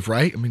wave,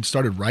 right? I mean,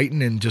 started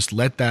writing and just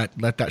let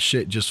that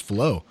shit just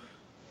flow.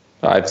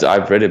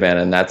 I've read it, man.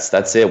 And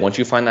that's it. Once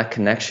you find that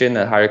connection,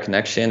 that higher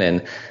connection,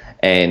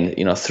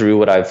 and through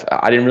what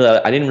I didn't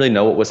really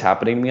know what was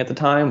happening to me at the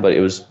time, but it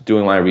was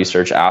doing my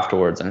research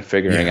afterwards and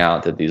figuring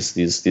out that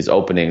these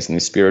openings and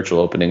these spiritual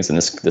openings and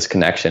this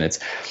connection,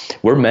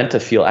 we're meant to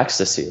feel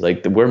ecstasy.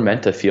 Like, we're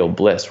meant to feel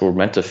bliss. We're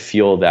meant to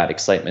feel that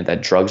excitement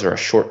that drugs are a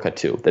shortcut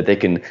to, that they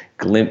can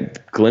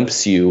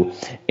glimpse you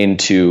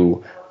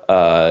into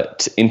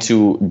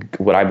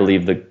what I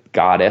believe the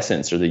God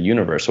essence or the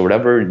universe or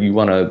whatever you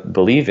want to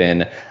believe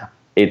in.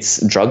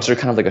 Drugs are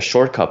kind of like a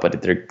shortcut,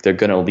 but they're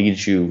going to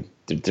lead you.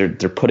 They're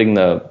putting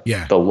the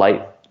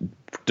light.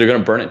 They're going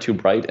to burn it too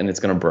bright, and it's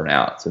going to burn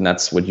out. And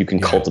that's what you can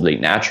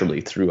cultivate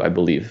naturally through, I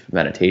believe,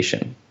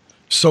 meditation.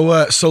 So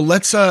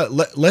let's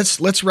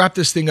wrap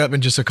this thing up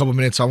in just a couple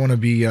minutes. I want to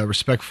be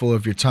respectful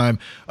of your time.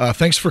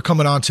 Thanks for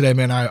coming on today,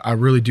 man. I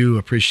really do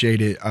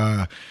appreciate it.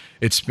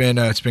 It's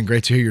been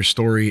great to hear your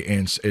story,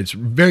 and it's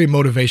very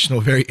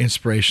motivational, very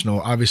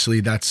inspirational. Obviously,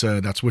 that's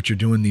what you're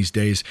doing these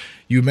days.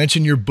 You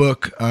mentioned your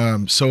book,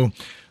 so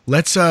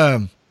let's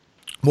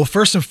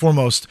first and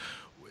foremost,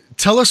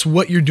 tell us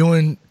what you're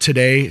doing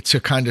today to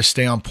kind of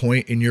stay on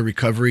point in your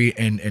recovery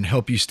and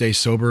help you stay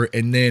sober,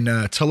 and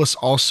then tell us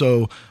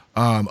also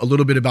a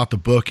little bit about the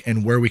book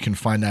and where we can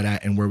find that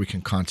at and where we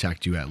can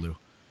contact you at, Lou.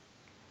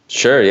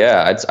 Sure.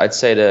 Yeah. I'd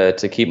say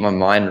to keep my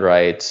mind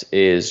right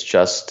is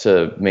just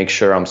to make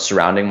sure I'm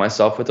surrounding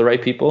myself with the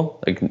right people,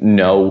 like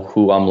know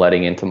who I'm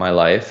letting into my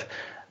life,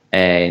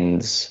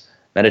 and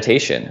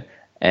meditation.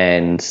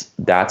 And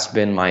that's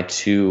been my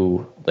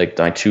two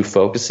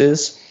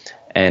focuses.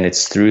 And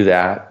it's through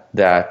that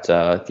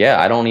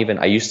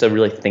I used to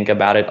really think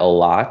about it a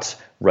lot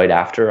right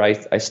after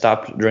I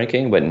stopped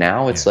drinking, but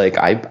now it's like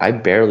I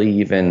barely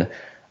even,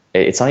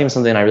 it's not even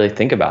something I really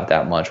think about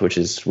that much, which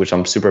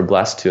I'm super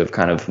blessed to have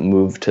kind of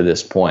moved to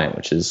this point,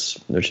 which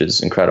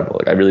is incredible.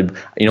 Like I really,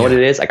 what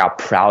it is? I got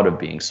proud of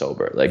being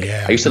sober. Like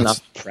I used to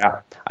not be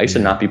proud. I used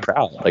to not be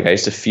proud. Like I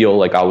used to feel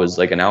like I was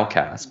like an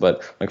outcast,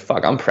 but like,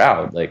 fuck, I'm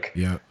proud. Like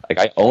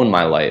I own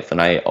my life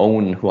and I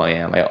own who I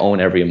am. I own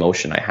every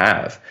emotion I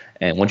have.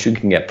 And once you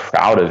can get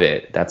proud of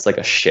it, that's like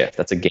a shift.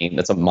 That's a game.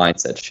 That's a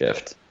mindset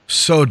shift.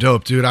 So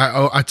dope, dude.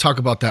 I talk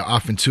about that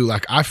often too.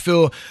 Like I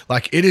feel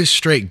like it is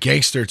straight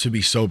gangster to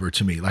be sober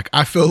to me. Like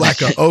I feel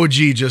like an OG,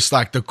 just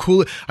like the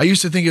coolest. I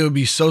used to think it would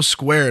be so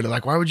squared.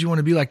 Like why would you want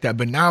to be like that?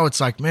 But now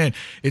it's like, man,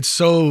 it's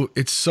so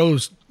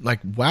like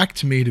whack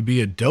to me to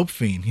be a dope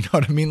fiend. You know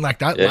what I mean? Like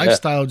that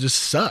lifestyle just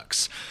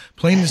sucks.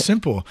 Plain and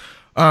simple.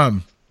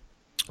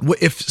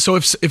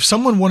 If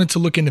someone wanted to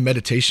look into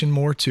meditation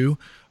more too,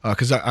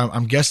 because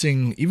I'm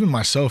guessing even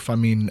myself, I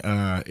mean,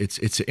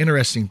 it's an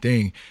interesting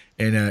thing,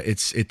 and I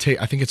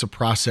think it's a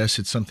process.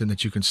 It's something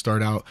that you can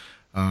start out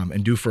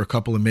and do for a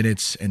couple of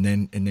minutes, and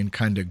then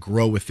kind of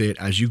grow with it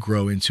as you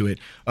grow into it.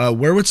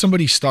 Where would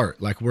somebody start?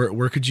 Like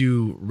where could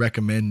you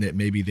recommend that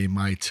maybe they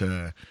might?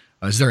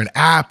 Is there an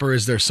app or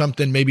is there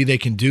something maybe they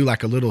can do,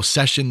 like a little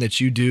session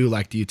that you do?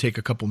 Like, do you take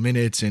a couple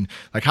minutes, and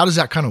like how does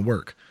that kind of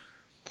work?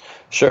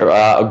 Sure.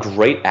 A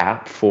great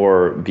app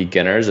for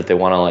beginners if they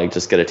want to like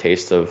just get a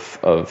taste of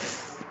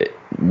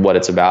what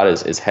it's about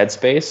is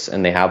Headspace,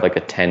 and they have like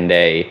a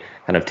 10-day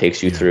kind of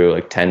takes you through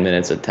like 10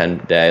 minutes a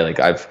 10-day. Like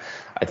I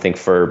think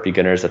for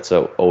beginners that's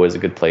always a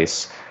good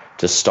place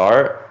to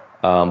start.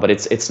 But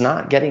it's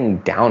not getting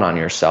down on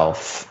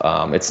yourself.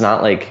 It's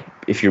not like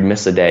if you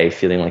miss a day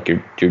feeling like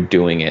you're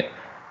doing it,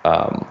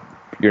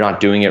 you're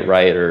not doing it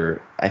right,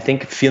 or I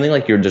think feeling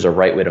like there's a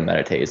right way to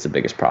meditate is the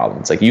biggest problem.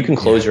 It's like you can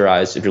close your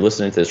eyes. If you're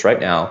listening to this right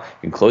now,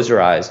 you can close your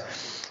eyes.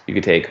 You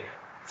can take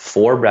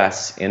 4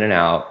 breaths in and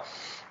out,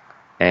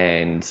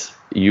 and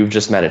you've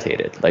just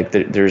meditated. Like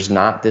there's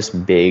not this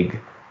big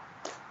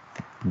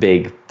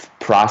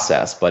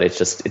process, but it's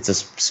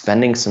just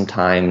spending some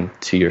time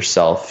to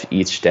yourself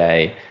each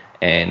day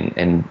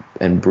and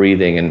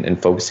breathing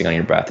and focusing on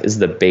your breath is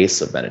the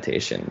base of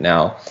meditation.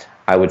 Now,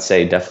 I would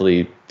say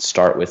definitely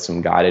start with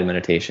some guided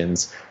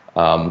meditations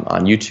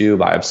on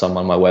YouTube. I have some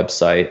on my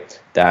website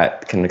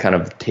that can kind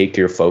of take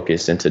your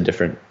focus into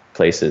different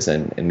places,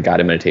 and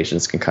guided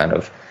meditations can kind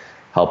of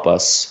help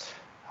us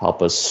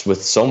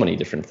with so many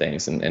different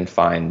things and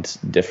find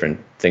different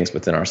things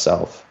within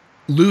ourselves.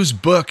 Lou's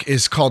book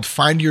is called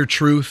Find Your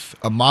Truth,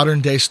 a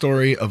modern day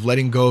story of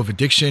letting go of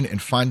addiction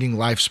and finding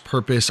life's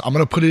purpose. I'm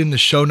going to put it in the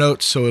show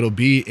notes, so it'll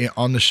be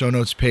on the show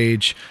notes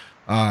page.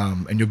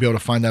 And you'll be able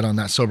to find that on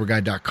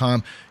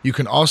thatsoberguy.com. You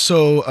can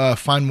also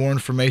find more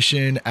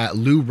information at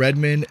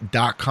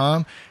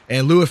louredmond.com.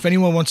 And Lou, if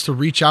anyone wants to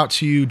reach out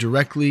to you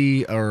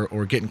directly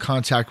or get in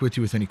contact with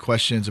you with any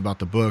questions about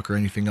the book or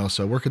anything else,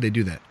 where could they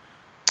do that?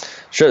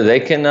 Sure, they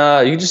can.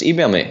 You can just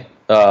email me,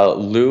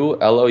 Lou,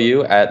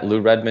 Lou at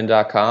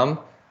louredmond.com.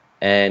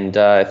 And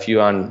if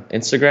you're on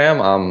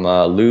Instagram, I'm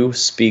Lou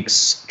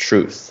Speaks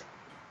Truth.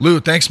 Lou,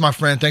 thanks, my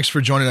friend. Thanks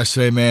for joining us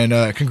today,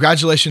 man.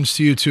 Congratulations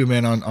to you too,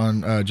 man,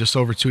 on just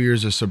over 2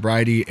 years of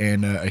sobriety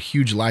and a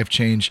huge life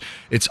change.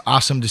 It's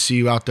awesome to see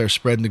you out there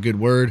spreading the good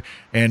word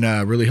and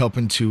really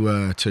helping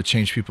to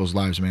change people's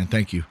lives, man.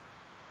 Thank you.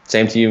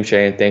 Same to you,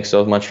 Shane. Thanks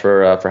so much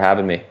for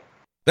having me.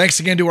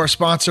 Thanks again to our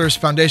sponsors,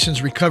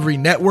 Foundations Recovery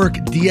Network,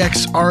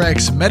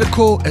 DXRX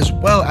Medical, as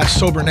well as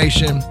Sober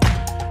Nation.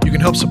 You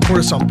can help support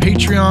us on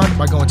Patreon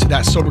by going to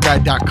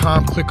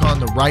thatsoberguy.com. Click on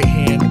the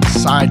right-hand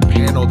side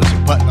panel. There's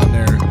a button on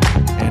there,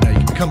 and you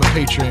can become a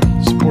patron,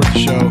 support the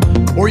show.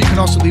 Or you can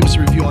also leave us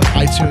a review on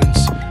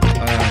iTunes.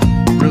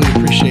 Really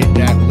appreciate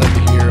that.